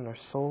passion, our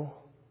soul.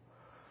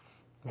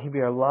 May He be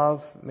our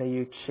love. May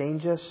You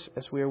change us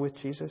as we are with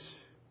Jesus.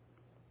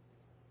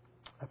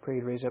 I pray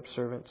You'd raise up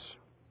servants,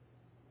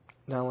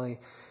 not only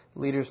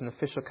leaders in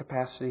official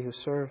capacity who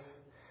serve,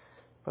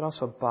 but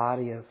also a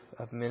body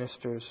of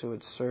ministers who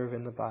would serve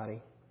in the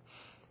body,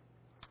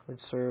 would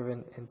serve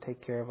and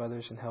take care of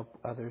others and help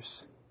others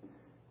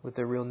with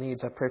their real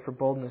needs. I pray for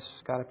boldness.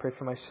 God, I pray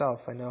for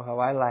myself. I know how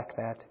I lack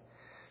that,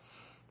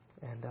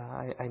 and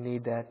I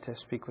need that to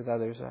speak with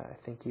others. I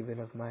think even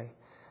of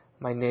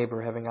my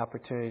neighbor, having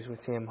opportunities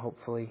with him,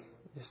 hopefully,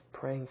 just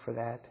praying for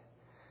that.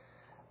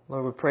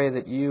 Lord, we pray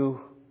that You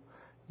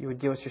would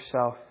give us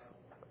Yourself,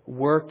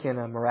 work in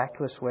a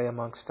miraculous way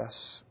amongst us.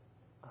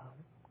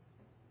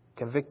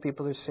 Convict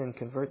people of sin,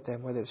 convert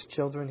them, whether it's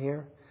children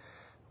here,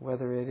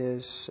 whether it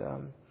is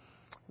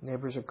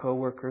neighbors or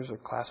co-workers or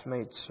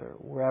classmates or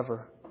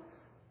wherever.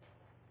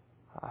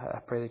 I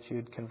pray that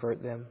You'd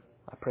convert them.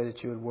 I pray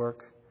that You would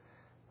work.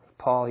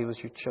 Paul, he was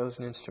Your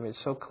chosen instrument.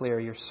 It's so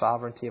clear, Your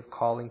sovereignty of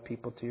calling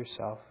people to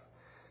Yourself.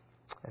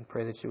 And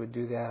pray that You would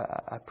do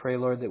that. I pray,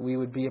 Lord, that we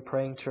would be a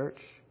praying church.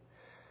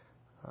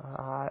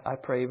 I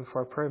pray even for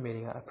our prayer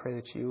meeting. I pray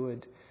that You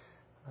would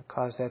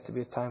cause that to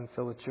be a time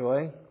filled with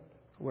joy,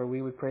 where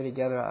we would pray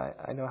together.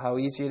 I know how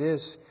easy it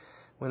is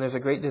when there's a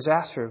great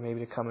disaster,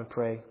 maybe to come and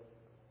pray.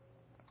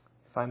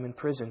 If I'm in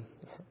prison,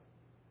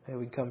 maybe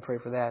we'd come pray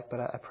for that. But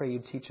I pray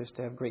You'd teach us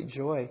to have great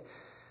joy,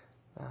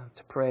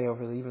 to pray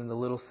over even the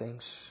little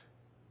things.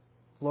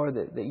 Lord,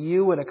 that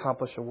You would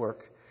accomplish a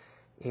work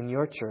in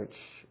Your church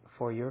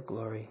for Your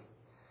glory,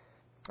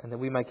 and that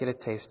we might get a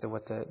taste of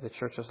what the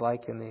church was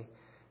like in the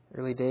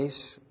early days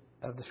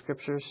of the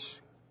Scriptures.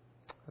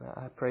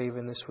 I pray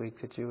even this week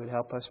that You would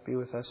help us, be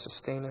with us,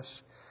 sustain us,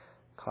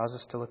 cause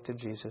us to look to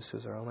Jesus,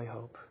 who's our only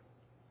hope.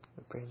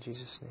 We pray in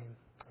Jesus' name.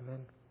 Amen.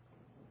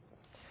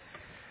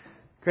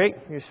 Great.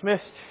 You're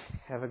dismissed.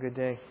 Have a good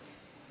day.